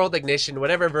Explosion, World Ignition,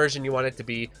 whatever version you want it to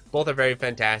be. Both are very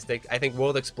fantastic. I think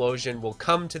World Explosion will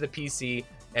come to the PC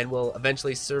and will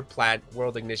eventually supplant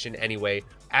World Ignition anyway.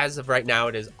 As of right now,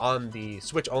 it is on the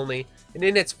Switch only, and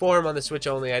in its form on the Switch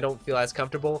only, I don't feel as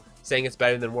comfortable saying it's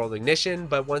better than World Ignition,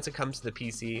 but once it comes to the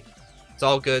PC, it's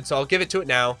all good, so I'll give it to it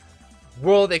now.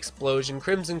 World Explosion,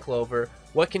 Crimson Clover,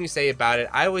 what can you say about it?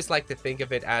 I always like to think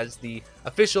of it as the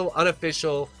official,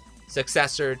 unofficial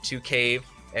successor to Cave,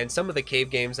 and some of the Cave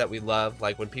games that we love,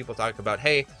 like when people talk about,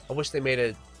 hey, I wish they made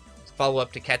a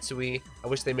follow-up to Ketsui, I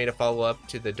wish they made a follow-up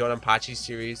to the Donanpachi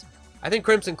series. I think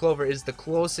Crimson Clover is the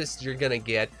closest you're gonna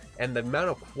get, and the amount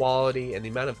of quality and the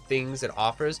amount of things it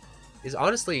offers is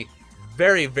honestly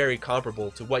very, very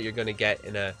comparable to what you're gonna get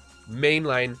in a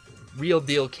mainline real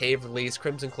deal Cave release.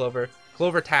 Crimson Clover,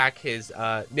 Clover Tack, his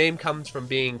name comes from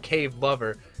being Cave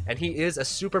Lover, and he is a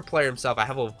super player himself. I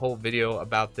have a whole video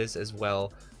about this as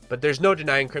well. But there's no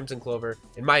denying Crimson Clover,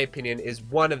 in my opinion, is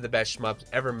one of the best shmups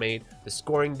ever made. The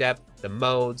scoring depth, the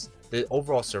modes, the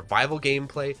overall survival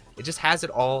gameplay, it just has it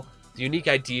all. The unique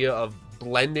idea of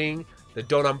blending the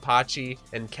Donanpachi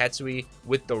and Ketsui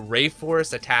with the Ray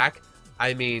Force attack.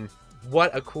 I mean,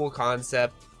 what a cool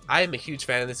concept. I am a huge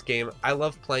fan of this game. I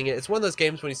love playing it. It's one of those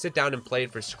games when you sit down and play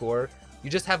it for score, you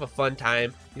just have a fun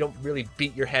time. You don't really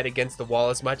beat your head against the wall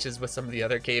as much as with some of the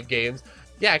other Cave games.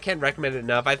 Yeah, I can't recommend it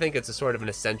enough. I think it's a sort of an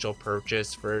essential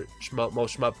purchase for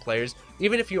most shmup players.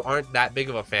 Even if you aren't that big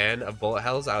of a fan of bullet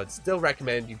hells, I would still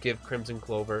recommend you give Crimson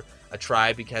Clover a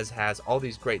try because it has all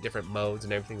these great different modes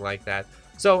and everything like that.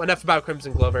 So enough about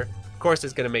Crimson Clover. Of course,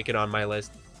 it's going to make it on my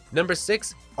list. Number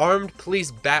 6, Armed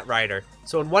Police Batrider.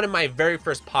 So in one of my very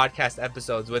first podcast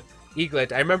episodes with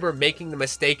Eaglet, I remember making the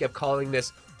mistake of calling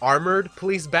this Armored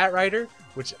Police Batrider,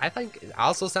 which I think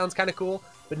also sounds kind of cool.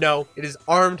 But no, it is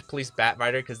Armed Police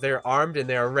Batrider because they're armed and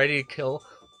they are ready to kill.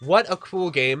 What a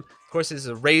cool game. Of course, this is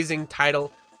a Raising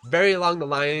title, very along the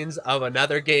lines of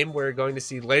another game we're going to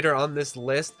see later on this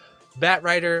list.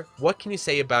 Batrider, what can you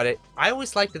say about it? I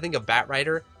always like to think of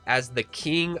Batrider as the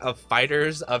king of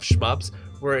fighters of shmups,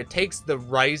 where it takes the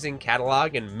Rising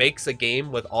catalog and makes a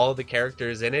game with all the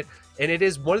characters in it. And it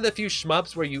is one of the few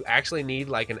shmups where you actually need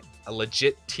like a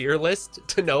legit tier list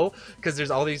to know, because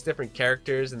there's all these different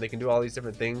characters and they can do all these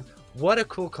different things. What a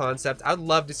cool concept. I'd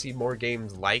love to see more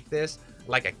games like this,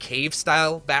 like a Cave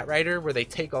style Batrider where they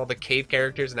take all the Cave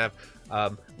characters and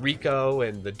have Rico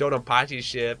and the Donanpachi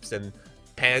ships and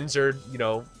Panzer, you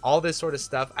know, all this sort of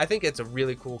stuff. I think it's a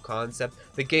really cool concept.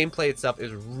 The gameplay itself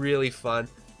is really fun,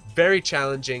 very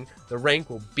challenging. The rank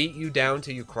will beat you down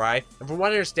till you cry. And from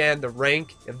what I understand, the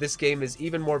rank of this game is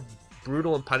even more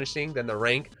brutal and punishing than the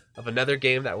rank of another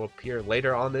game that will appear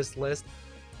later on this list.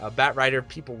 Batrider,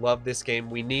 people love this game.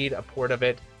 We need a port of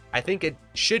it. I think it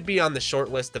should be on the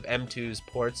short list of M2's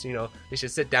ports. You know, they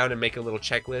should sit down and make a little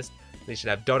checklist. They should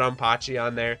have Donanpachi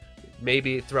on there.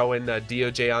 Maybe throw in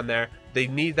DOJ on there. They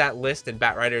need that list, and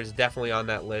Batrider is definitely on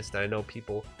that list. And I know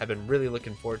people have been really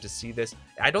looking forward to see this.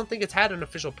 I don't think it's had an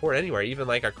official port anywhere, even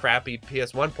like a crappy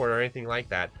PS1 port or anything like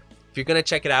that. If you're gonna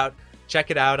check it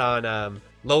out on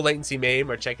Low Latency MAME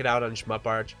or check it out on Shmup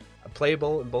Arch.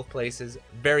 Playable in both places.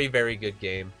 Very, very good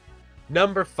game.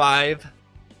 Number 5,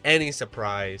 Any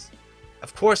Surprise.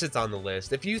 Of course it's on the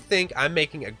list. If you think I'm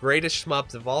making a greatest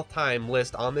shmups of all time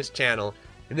list on this channel,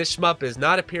 and this shmup is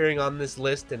not appearing on this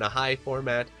list in a high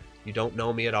format, you don't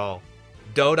know me at all.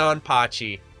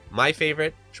 Donanpachi, my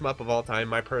favorite shmup of all time,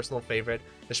 my personal favorite.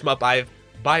 The shmup I've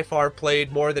by far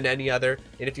played more than any other,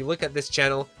 and if you look at this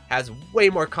channel, has way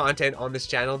more content on this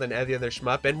channel than any other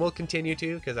shmup, and will continue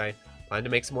to, because I plan to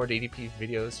make some more DDP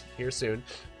videos here soon.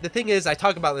 The thing is, I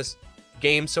talk about this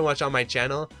game so much on my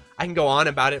channel, I can go on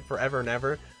about it forever and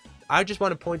ever. I just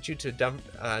want to point you to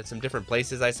some different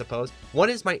places, I suppose. One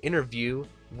is my interview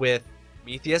with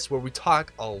Prometheus, where we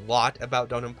talk a lot about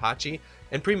Donanpachi,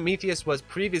 and Prometheus was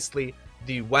previously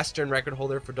the Western record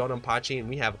holder for Donanpachi, and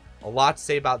we have a lot to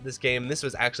say about this game. This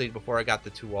was actually before I got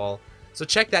the 2-all, so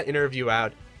check that interview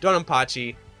out.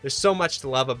 Donanpachi, there's so much to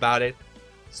love about it.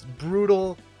 It's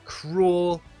brutal,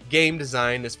 cruel game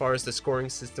design as far as the scoring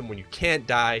system, when you can't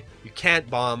die, you can't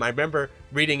bomb. I remember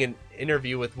reading an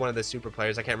interview with one of the super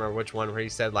players, I can't remember which one, where he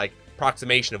said like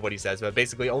approximation of what he says, but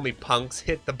basically only punks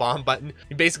hit the bomb button.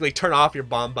 You basically turn off your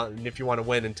bomb button if you want to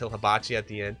win until Hibachi at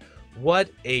the end. What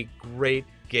a great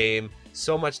game.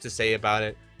 So much to say about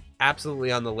it.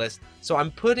 Absolutely on the list. So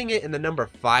I'm putting it in the number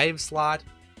 5 slot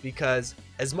because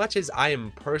as much as I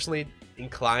am personally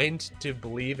inclined to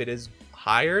believe it is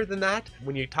higher than that,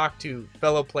 when you talk to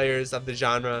fellow players of the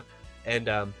genre, and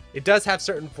it does have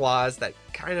certain flaws that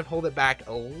kind of hold it back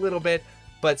a little bit,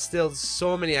 but still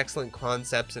so many excellent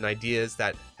concepts and ideas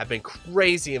that have been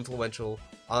crazy influential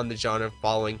on the genre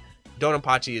following.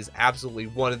 Donanpachi is absolutely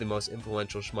one of the most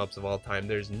influential shmups of all time.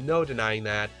 There's no denying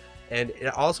that. and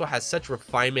it also has such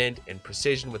refinement and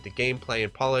precision with the gameplay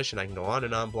and polish, and I can go on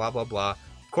and on, blah blah blah.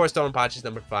 Of course, Donpachi's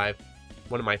number 5,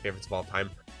 one of my favorites of all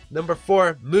time. Number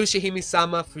 4,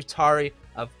 Mushihime-sama Futari.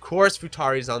 Of course,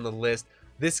 Futari's on the list.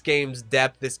 This game's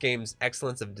depth, this game's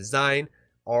excellence of design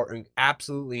are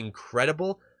absolutely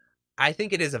incredible. I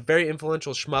think it is a very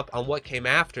influential shmup on what came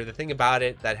after. The thing about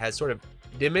it that has sort of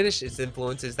diminished its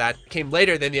influence is that it came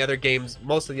later than the other games,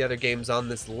 most of the other games on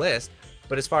this list.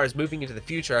 But as far as moving into the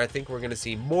future, I think we're going to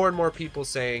see more and more people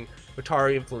saying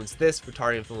Futari influenced this,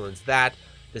 Futari influenced that.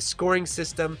 The scoring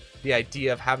system, the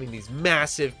idea of having these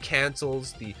massive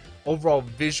cancels, the overall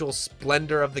visual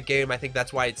splendor of the game. I think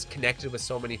that's why it's connected with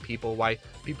so many people, why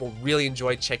people really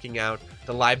enjoy checking out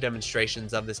the live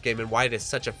demonstrations of this game, and why it is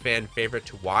such a fan favorite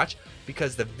to watch,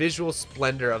 because the visual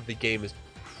splendor of the game is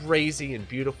crazy and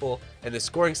beautiful. And the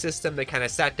scoring system, they kind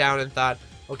of sat down and thought,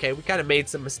 okay, we kind of made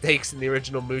some mistakes in the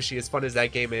original Mushi, as fun as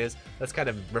that game is. Let's kind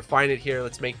of refine it here.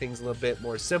 Let's make things a little bit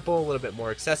more simple, a little bit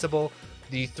more accessible.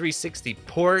 The 360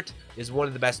 port is one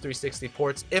of the best 360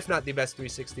 ports, if not the best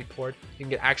 360 port. You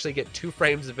can actually get 2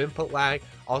 frames of input lag.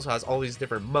 Also has all these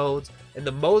different modes, and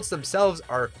the modes themselves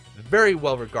are very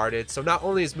well regarded. So not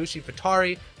only is Mushi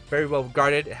Futari very well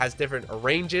regarded, it has different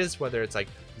ranges, whether it's like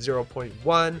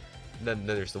 0.1, and then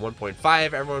there's the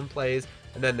 1.5 everyone plays,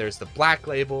 and then there's the black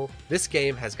label. This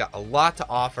game has got a lot to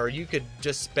offer. You could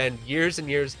just spend years and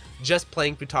years just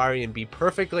playing Futari and be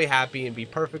perfectly happy and be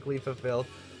perfectly fulfilled.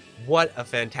 What a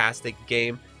fantastic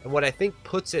game. And what I think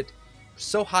puts it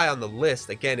so high on the list,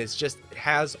 again, is just it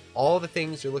has all the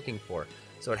things you're looking for.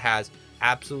 So it has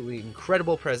absolutely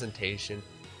incredible presentation,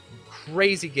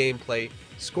 crazy gameplay,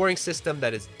 scoring system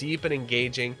that is deep and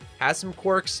engaging, has some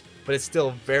quirks, but it's still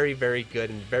very, very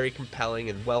good and very compelling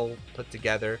and well put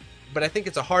together. But I think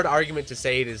it's a hard argument to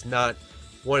say it is not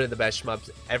one of the best shmups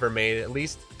ever made. At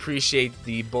least appreciate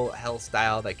the bullet hell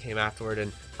style that came afterward,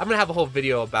 and I'm gonna have a whole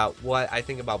video about what I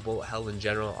think about bullet hell in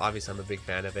general. Obviously, I'm a big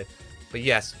fan of it, but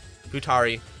yes,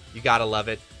 Futari, you gotta love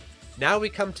it. Now we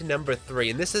come to number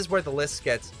 3, and this is where the list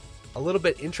gets a little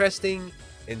bit interesting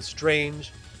and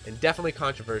strange and definitely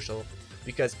controversial,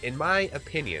 because in my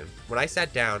opinion, when I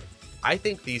sat down, I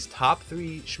think these top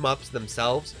 3 shmups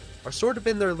themselves are sort of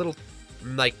in their little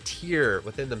like tier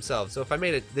within themselves. So if I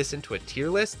made this into a tier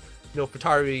list, you know,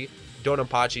 Futari,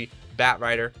 Donpachi,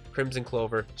 Batrider, Crimson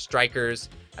Clover, Strikers,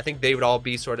 I think they would all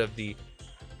be sort of the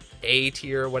A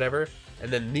tier or whatever.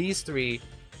 And then these 3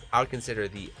 I would consider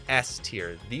the S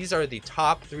tier. These are the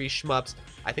top 3 shmups.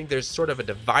 I think there's sort of a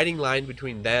dividing line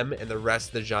between them and the rest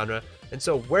of the genre. And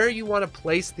so where you want to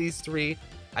place these 3,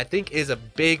 I think is a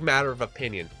big matter of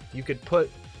opinion. You could put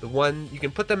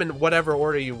them in whatever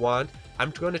order you want. I'm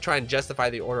going to try and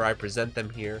justify the order I present them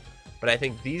here, but I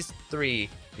think these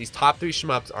top 3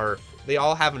 shmups they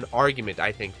all have an argument,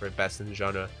 I think, for best in the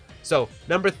genre. So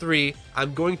number 3,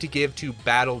 I'm going to give to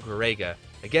Battle Garega.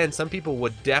 Again, some people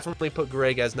would definitely put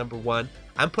Garega as number 1.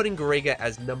 I'm putting Garega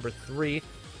as number 3.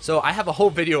 So I have a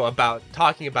whole video about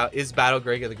talking about, is Battle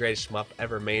Garega the greatest shmup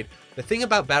ever made? The thing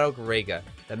about Battle Garega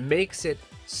that makes it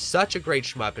such a great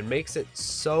shmup and makes it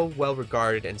so well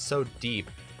regarded and so deep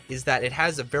is that it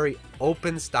has a very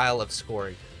open style of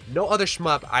scoring. No other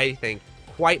shmup, I think,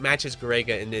 quite matches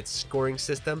Garega in its scoring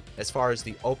system as far as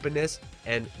the openness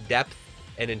and depth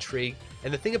and intrigue.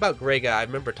 And the thing about Garega, I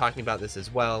remember talking about this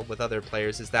as well with other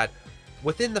players, is that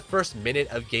within the first minute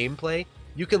of gameplay,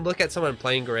 you can look at someone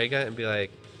playing Garega and be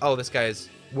like, oh, this guy's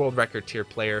world record tier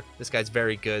player, this guy's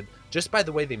very good, just by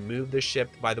the way they move their ship,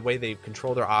 by the way they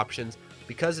control their options,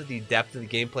 because of the depth of the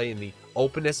gameplay and the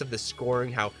openness of the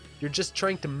scoring, how you're just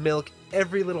trying to milk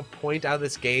every little point out of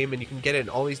this game, and you can get it in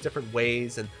all these different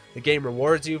ways, and the game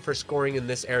rewards you for scoring in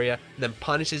this area and then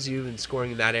punishes you in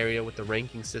scoring in that area with the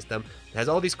ranking system. It has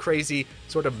all these crazy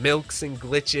sort of milks and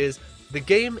glitches. The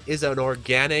game is an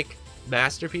organic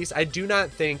masterpiece. I do not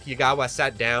think Yagawa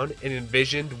sat down and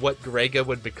envisioned what Garega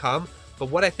would become, but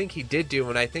what I think he did do,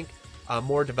 and I think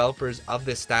more developers of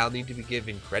this style need to be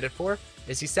given credit for,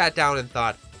 is he sat down and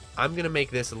thought, I'm going to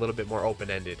make this a little bit more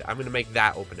open-ended. I'm going to make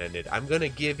that open-ended. I'm going to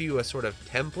give you a sort of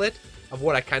template of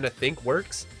what I kind of think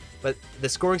works, but the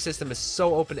scoring system is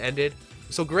so open-ended.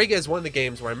 So Garega is one of the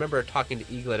games where I remember talking to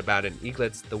Eaglet about it, and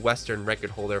Eaglet's the Western record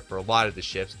holder for a lot of the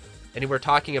ships, and we were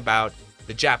talking about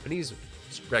the Japanese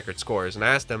record scores, and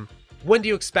I asked him, when do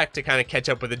you expect to kind of catch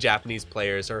up with the Japanese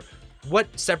players, or what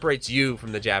separates you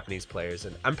from the Japanese players?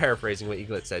 And I'm paraphrasing what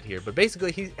Eaglet said here, but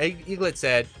basically Eaglet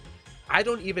said, I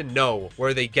don't even know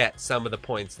where they get some of the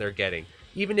points they're getting.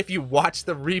 Even if you watch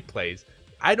the replays,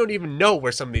 I don't even know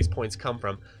where some of these points come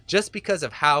from, just because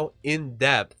of how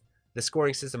in-depth the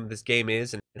scoring system of this game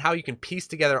is, and how you can piece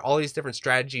together all these different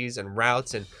strategies and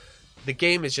routes and the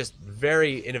game is just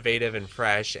very innovative and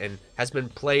fresh and has been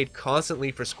played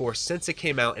constantly for score since it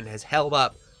came out and has held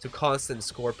up to constant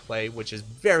score play, which is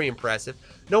very impressive.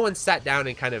 No one sat down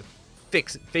and kind of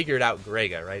figured out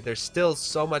Grega, right? There's still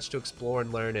so much to explore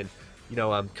and learn, and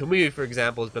Kamui, for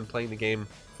example, has been playing the game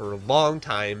for a long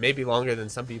time, maybe longer than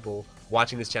some people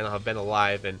watching this channel have been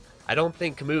alive, and I don't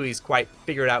think Kamui's quite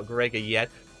figured out Grega yet.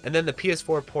 And then the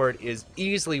PS4 port is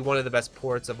easily one of the best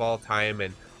ports of all time,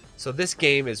 and so this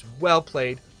game is well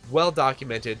played, well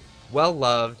documented, well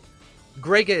loved.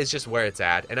 Grega is just where it's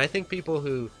at, and I think people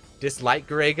who dislike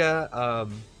Grega,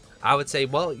 I would say,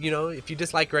 well, if you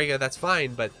dislike Grega, that's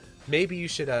fine, but maybe you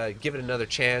should give it another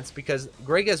chance, because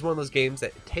Grega is one of those games that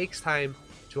it takes time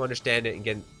to understand it and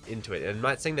get into it. And I'm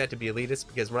not saying that to be elitist,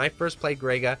 because when I first played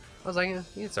Grega, I was like,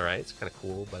 it's alright, it's kind of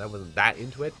cool, but I wasn't that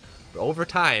into it. But over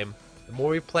time, the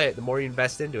more you play it, the more you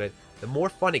invest into it, the more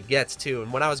fun it gets too.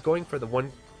 And when I was going for the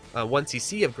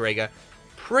 1cc of Grega,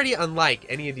 pretty unlike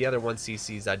any of the other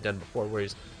 1cc's I'd done before, where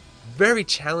it's very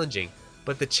challenging,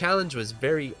 but the challenge was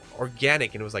very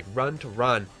organic and it was like run to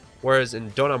run. Whereas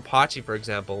in Donanpachi, for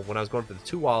example, when I was going for the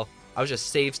 2-wall, I was just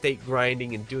save state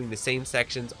grinding and doing the same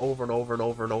sections over and over and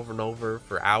over and over and over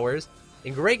for hours.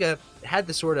 And Grega had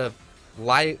the sort of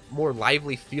more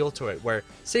lively feel to it, where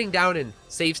sitting down and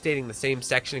save stating the same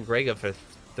section in Grega for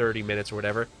 30 minutes or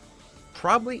whatever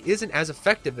probably isn't as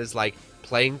effective as like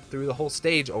playing through the whole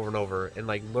stage over and over and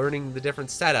like learning the different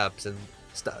setups and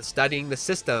studying the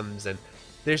systems. And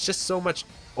there's just so much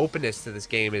openness to this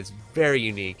game. It's very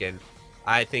unique, and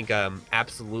I think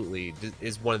absolutely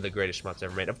is one of the greatest shmups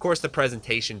ever made. Of course, the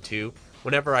presentation too.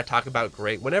 Whenever I talk about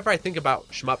whenever I think about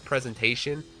shmup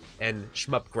presentation and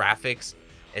shmup graphics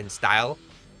and style,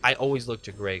 I always look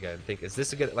to Grega and think, is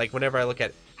this a good, like whenever I look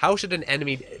at how should an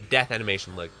enemy death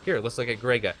animation look? Here, let's look at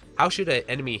Grega. How should an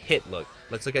enemy hit look?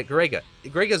 Let's look at Grega.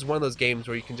 Grega is one of those games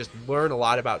where you can just learn a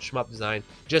lot about shmup design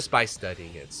just by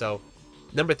studying it. So,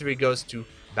 number 3 goes to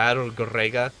Battle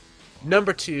Grega.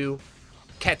 Number 2,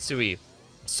 Ketsui.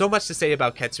 So much to say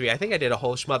about Ketsui. I think I did a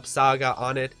whole shmup saga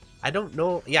on it. I don't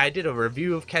know. Yeah, I did a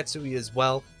review of Ketsui as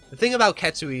well. The thing about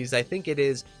Ketsui is I think it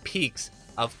is peaks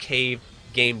of Cave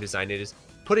game design. It is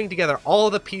putting together all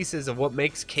the pieces of what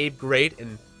makes Cave great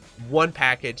in one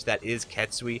package that is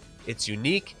Ketsui. It's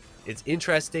unique, it's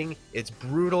interesting, it's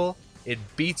brutal, it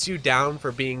beats you down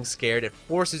for being scared, it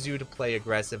forces you to play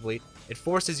aggressively, it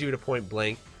forces you to point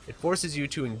blank, it forces you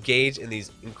to engage in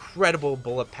these incredible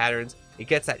bullet patterns. It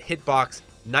gets that hitbox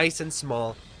nice and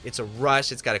small, it's a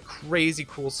rush, it's got a crazy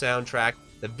cool soundtrack,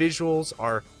 the visuals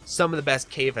are some of the best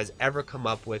Cave has ever come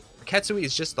up with. Ketsui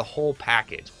is just the whole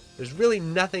package. There's really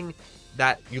nothing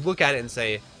that you look at it and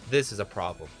say, this is a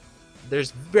problem.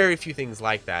 There's very few things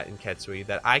like that in Ketsui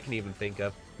that I can even think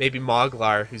of. Maybe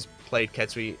Moglar, who's played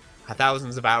Ketsui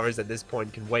thousands of hours at this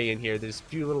point, can weigh in here. There's a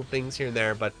few little things here and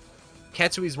there, but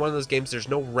Ketsui is one of those games, there's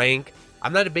no rank.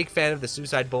 I'm not a big fan of the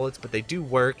suicide bullets, but they do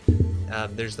work.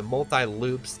 There's the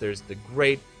multi-loops, there's the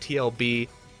great TLB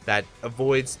that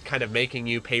avoids kind of making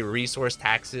you pay resource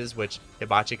taxes, which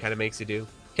Hibachi kind of makes you do.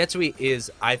 Ketsui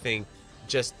is, I think,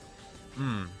 just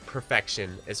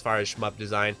perfection as far as shmup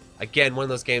design. Again, one of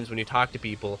those games when you talk to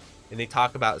people and they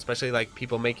talk about, especially like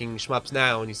people making shmups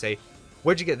now, and you say,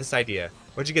 where'd you get this idea?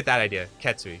 Where'd you get that idea?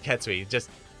 Ketsui.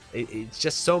 It's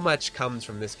just so much comes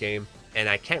from this game, and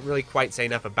I can't really quite say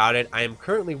enough about it. I am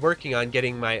currently working on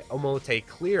getting my Omote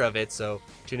clear of it, so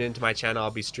tune into my channel. I'll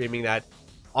be streaming that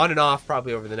on and off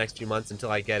probably over the next few months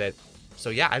until I get it. So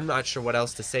yeah, I'm not sure what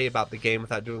else to say about the game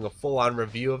without doing a full-on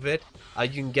review of it. You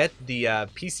can get the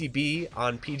PCB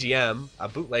on PGM, a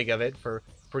bootleg of it, for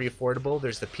pretty affordable.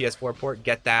 There's the PS4 port,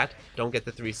 get that. Don't get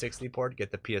the 360 port,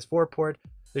 get the PS4 port.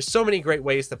 There's so many great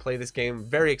ways to play this game,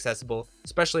 very accessible,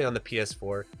 especially on the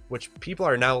PS4, which people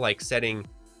are now like setting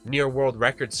near world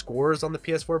record scores on the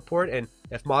PS4 port, and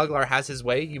if Moglar has his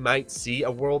way, you might see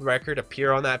a world record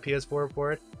appear on that PS4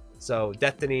 port. So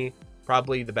Destiny,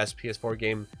 probably the best PS4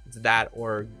 game. It's that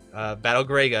or Battle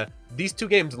Grega. These two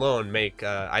games alone make,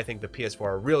 I think, the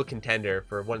PS4 a real contender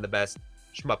for one of the best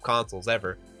shmup consoles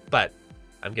ever. But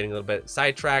I'm getting a little bit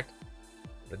sidetracked.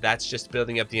 But that's just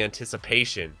building up the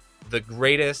anticipation. The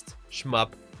greatest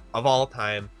shmup of all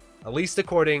time, at least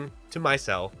according to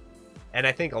myself. And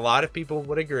I think a lot of people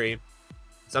would agree.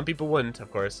 Some people wouldn't,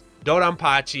 of course.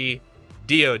 Donanpachi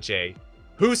DOJ.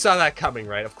 Who saw that coming,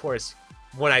 right? Of course,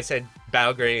 when I said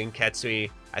Battle Grega and Ketsui,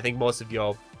 I think most of you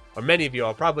all, or many of you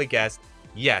all, probably guessed,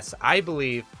 yes, I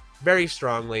believe very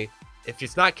strongly, if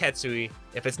it's not Ketsui,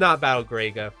 if it's not Battle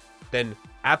Grega, then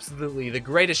absolutely the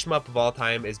greatest shmup of all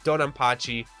time is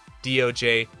Donanpachi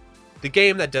DOJ, the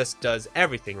game that just does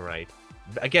everything right.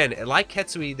 Again, like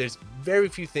Ketsui, there's very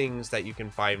few things that you can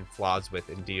find flaws with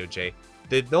in DOJ.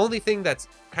 The only thing that's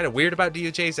kind of weird about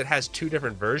DOJ is it has two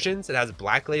different versions. It has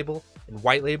Black Label and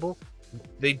White Label.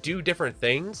 They do different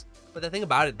things, but the thing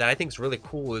about it that I think is really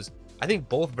cool is I think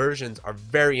both versions are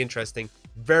very interesting,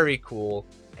 very cool,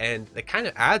 and it kind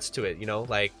of adds to it, you know,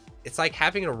 like it's like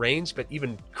having a range, but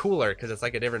even cooler because it's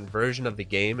like a different version of the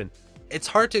game. And it's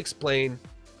hard to explain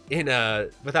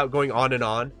without going on and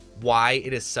on why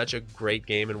it is such a great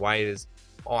game and why it is,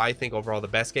 I think, overall the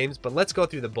best games. But let's go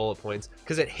through the bullet points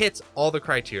because it hits all the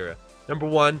criteria. Number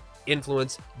one,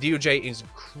 influence. DOJ is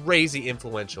crazy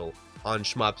influential on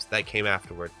shmups that came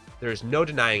afterward. There is no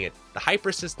denying it. The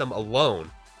hyper system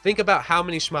alone, think about how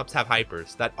many shmups have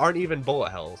hypers that aren't even bullet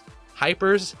hells.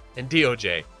 Hypers and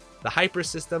DOJ. The hyper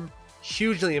system,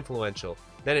 hugely influential.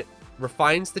 Then it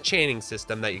refines the chaining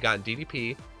system that you got in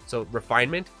DDP. So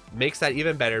refinement makes that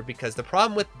even better, because the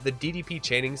problem with the DDP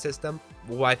chaining system,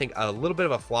 well, I think a little bit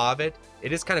of a flaw of it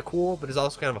is kind of cool, but it's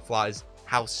also kind of a flaw, is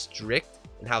how strict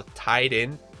and how tied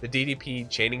in the DDP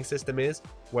chaining system is,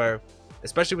 where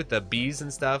especially with the Bs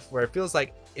and stuff, where it feels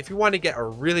like if you want to get a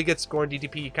really good score in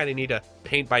DDP, you kind of need to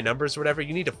paint by numbers or whatever.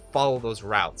 You need to follow those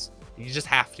routes. You just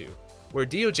have to. Where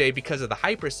DOJ, because of the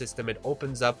hyper system, it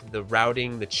opens up the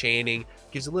routing, the chaining,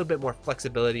 gives a little bit more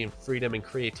flexibility and freedom and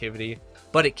creativity,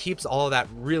 but it keeps all of that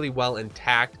really well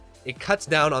intact. It cuts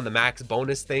down on the max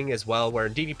bonus thing as well, where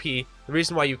in DDP, the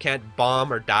reason why you can't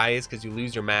bomb or die is because you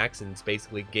lose your max and it's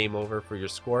basically game over for your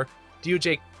score.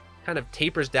 DOJ kind of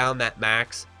tapers down that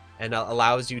max and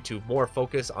allows you to more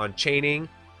focus on chaining.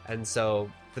 And so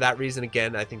for that reason,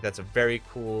 again, I think that's a very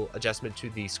cool adjustment to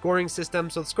the scoring system.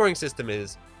 So the scoring system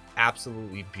is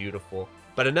absolutely beautiful.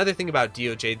 But another thing about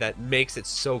DOJ that makes it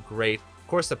so great, of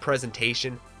course, the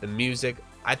presentation, the music,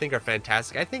 I think are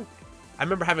fantastic. I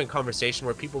remember having a conversation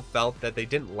where people felt that they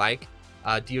didn't like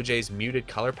DOJ's muted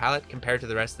color palette compared to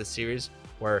the rest of the series,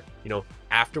 where, you know,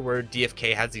 afterward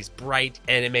DFK has these bright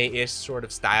anime-ish sort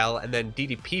of style, and then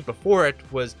DDP before it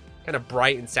was kind of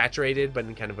bright and saturated, but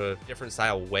in kind of a different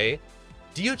style way.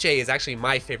 DOJ is actually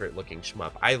my favorite looking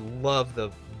shmup. I love the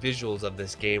visuals of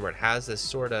this game, where it has this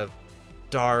sort of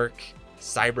dark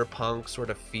cyberpunk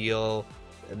sort of feel,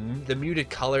 the muted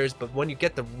colors, but when you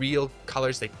get the real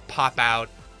colors, they pop out.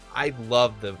 I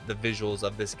love the visuals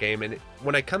of this game. And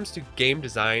when it comes to game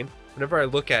design, whenever I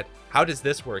look at how does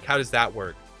this work, how does that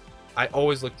work, I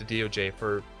always look to DOJ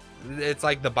for, it's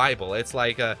like the Bible. It's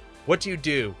like, what do you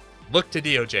do? Look to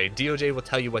DOJ. DOJ will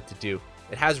tell you what to do.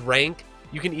 It has rank.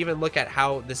 You can even look at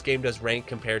how this game does rank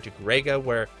compared to Garega,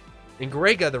 where in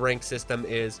Garega, the rank system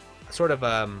is sort of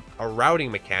a routing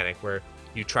mechanic where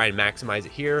you try and maximize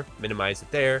it here, minimize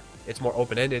it there. It's more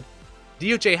open-ended.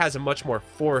 DOJ has a much more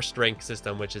forced rank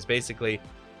system, which is basically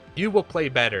you will play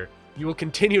better. You will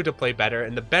continue to play better,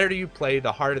 and the better you play,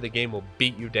 the harder the game will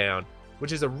beat you down,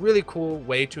 which is a really cool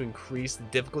way to increase the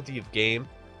difficulty of game,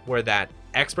 where that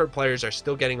expert players are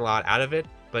still getting a lot out of it,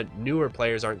 but newer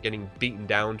players aren't getting beaten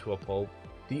down to a pulp.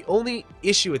 The only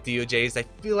issue with DOJ is I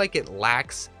feel like it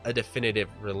lacks a definitive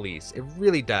release. It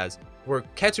really does. Where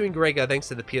Ketsui and Garega, thanks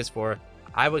to the PS4,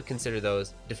 I would consider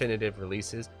those definitive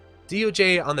releases.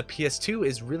 DOJ on the PS2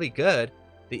 is really good.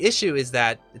 The issue is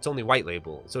that it's only white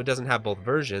label, so it doesn't have both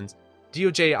versions.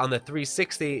 DOJ on the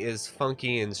 360 is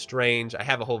funky and strange. I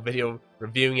have a whole video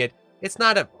reviewing it. It's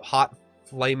not a hot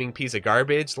flaming piece of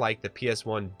garbage like the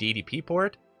PS1 DDP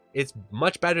port. It's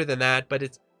much better than that, but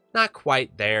it's not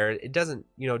quite there. It doesn't,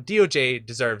 you know, DOJ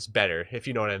deserves better, if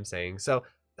you know what I'm saying. So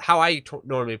how I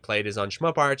normally played is on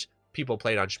Shmup Arch. People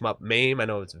played on Shmup MAME. I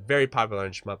know it's very popular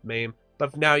on Shmup MAME,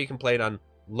 but now you can play it on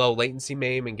low latency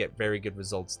MAME and get very good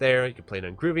results there. You can play it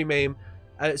on Groovy MAME.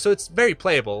 So it's very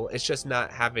playable. It's just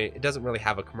not having, it doesn't really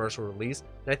have a commercial release.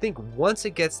 And I think once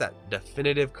it gets that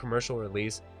definitive commercial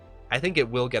release, I think it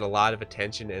will get a lot of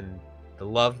attention and the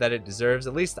love that it deserves.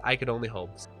 At least I could only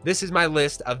hope. This is my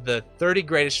list of the 30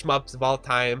 greatest shmups of all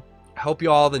time. I hope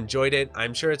you all enjoyed it.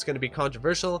 I'm sure it's going to be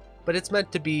controversial, but it's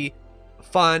meant to be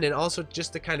fun and also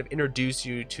just to kind of introduce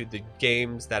you to the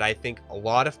games that I think a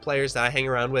lot of players that I hang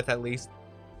around with at least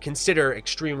consider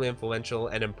extremely influential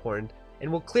and important,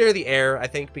 and will clear the air, I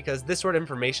think, because this sort of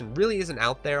information really isn't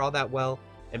out there all that well.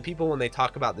 And people, when they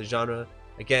talk about the genre,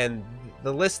 again,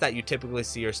 the lists that you typically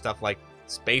see are stuff like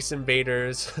Space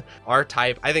Invaders,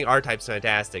 R-Type. I think R-Type's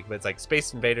fantastic, but it's like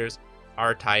Space Invaders,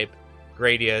 R-Type,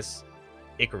 Gradius,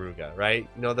 Ikaruga, right?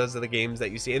 You know, those are the games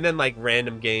that you see. And then like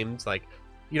random games like,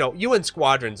 you know, UN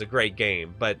Squadron's a great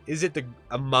game, but is it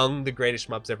among the greatest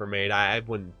shmups ever made? I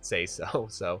wouldn't say so.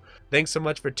 So thanks so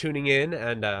much for tuning in,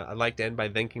 and I'd like to end by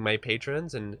thanking my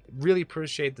patrons and really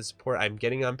appreciate the support I'm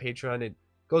getting on Patreon. It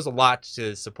goes a lot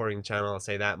to supporting the channel, I'll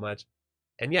say that much.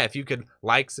 And yeah, if you could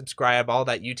like, subscribe, all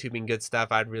that YouTubing good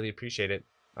stuff, I'd really appreciate it.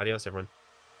 Adios, everyone.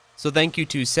 So thank you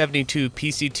to 72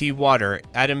 PCT Water,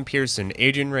 Adam Pearson,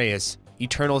 Adrian Reyes,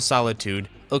 Eternal Solitude,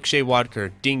 Ukshay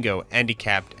Wadker, Dingo,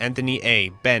 Handicapped, Anthony A,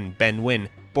 Ben Win,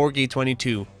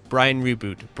 Borgie22, Brian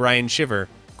Reboot, Brian Shiver,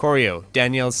 Corio,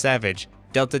 Danielle Savage,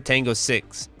 Delta Tango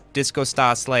 6, Disco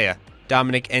Star Slayer,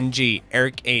 Dominic NG,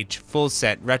 Eric H, Full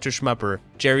Set, Retro Shmupper,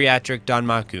 Geriatric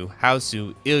Donmaku,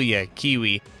 Hausu, Ilya,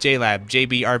 Kiwi, JLab,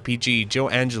 JBRPG, Joe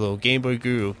Angelo, Gameboy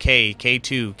Guru, K,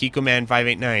 K2,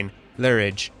 Kikoman589,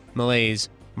 Luridge, Malaise,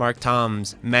 Mark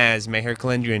Toms, Maz, Meher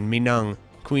Kalendrian, Minung,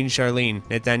 Queen Charlene,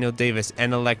 Nathaniel Davis,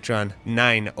 and Electron,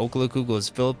 9, Okla Kugels,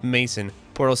 Philip Mason,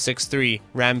 Portal 63,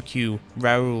 RamQ,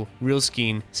 Raul,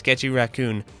 Realskeen, Sketchy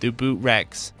Raccoon, The Boot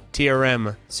Rex,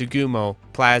 TRM, Sugumo,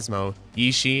 Plasmo,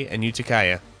 Yishi, and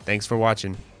Utakaya. Thanks for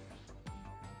watching.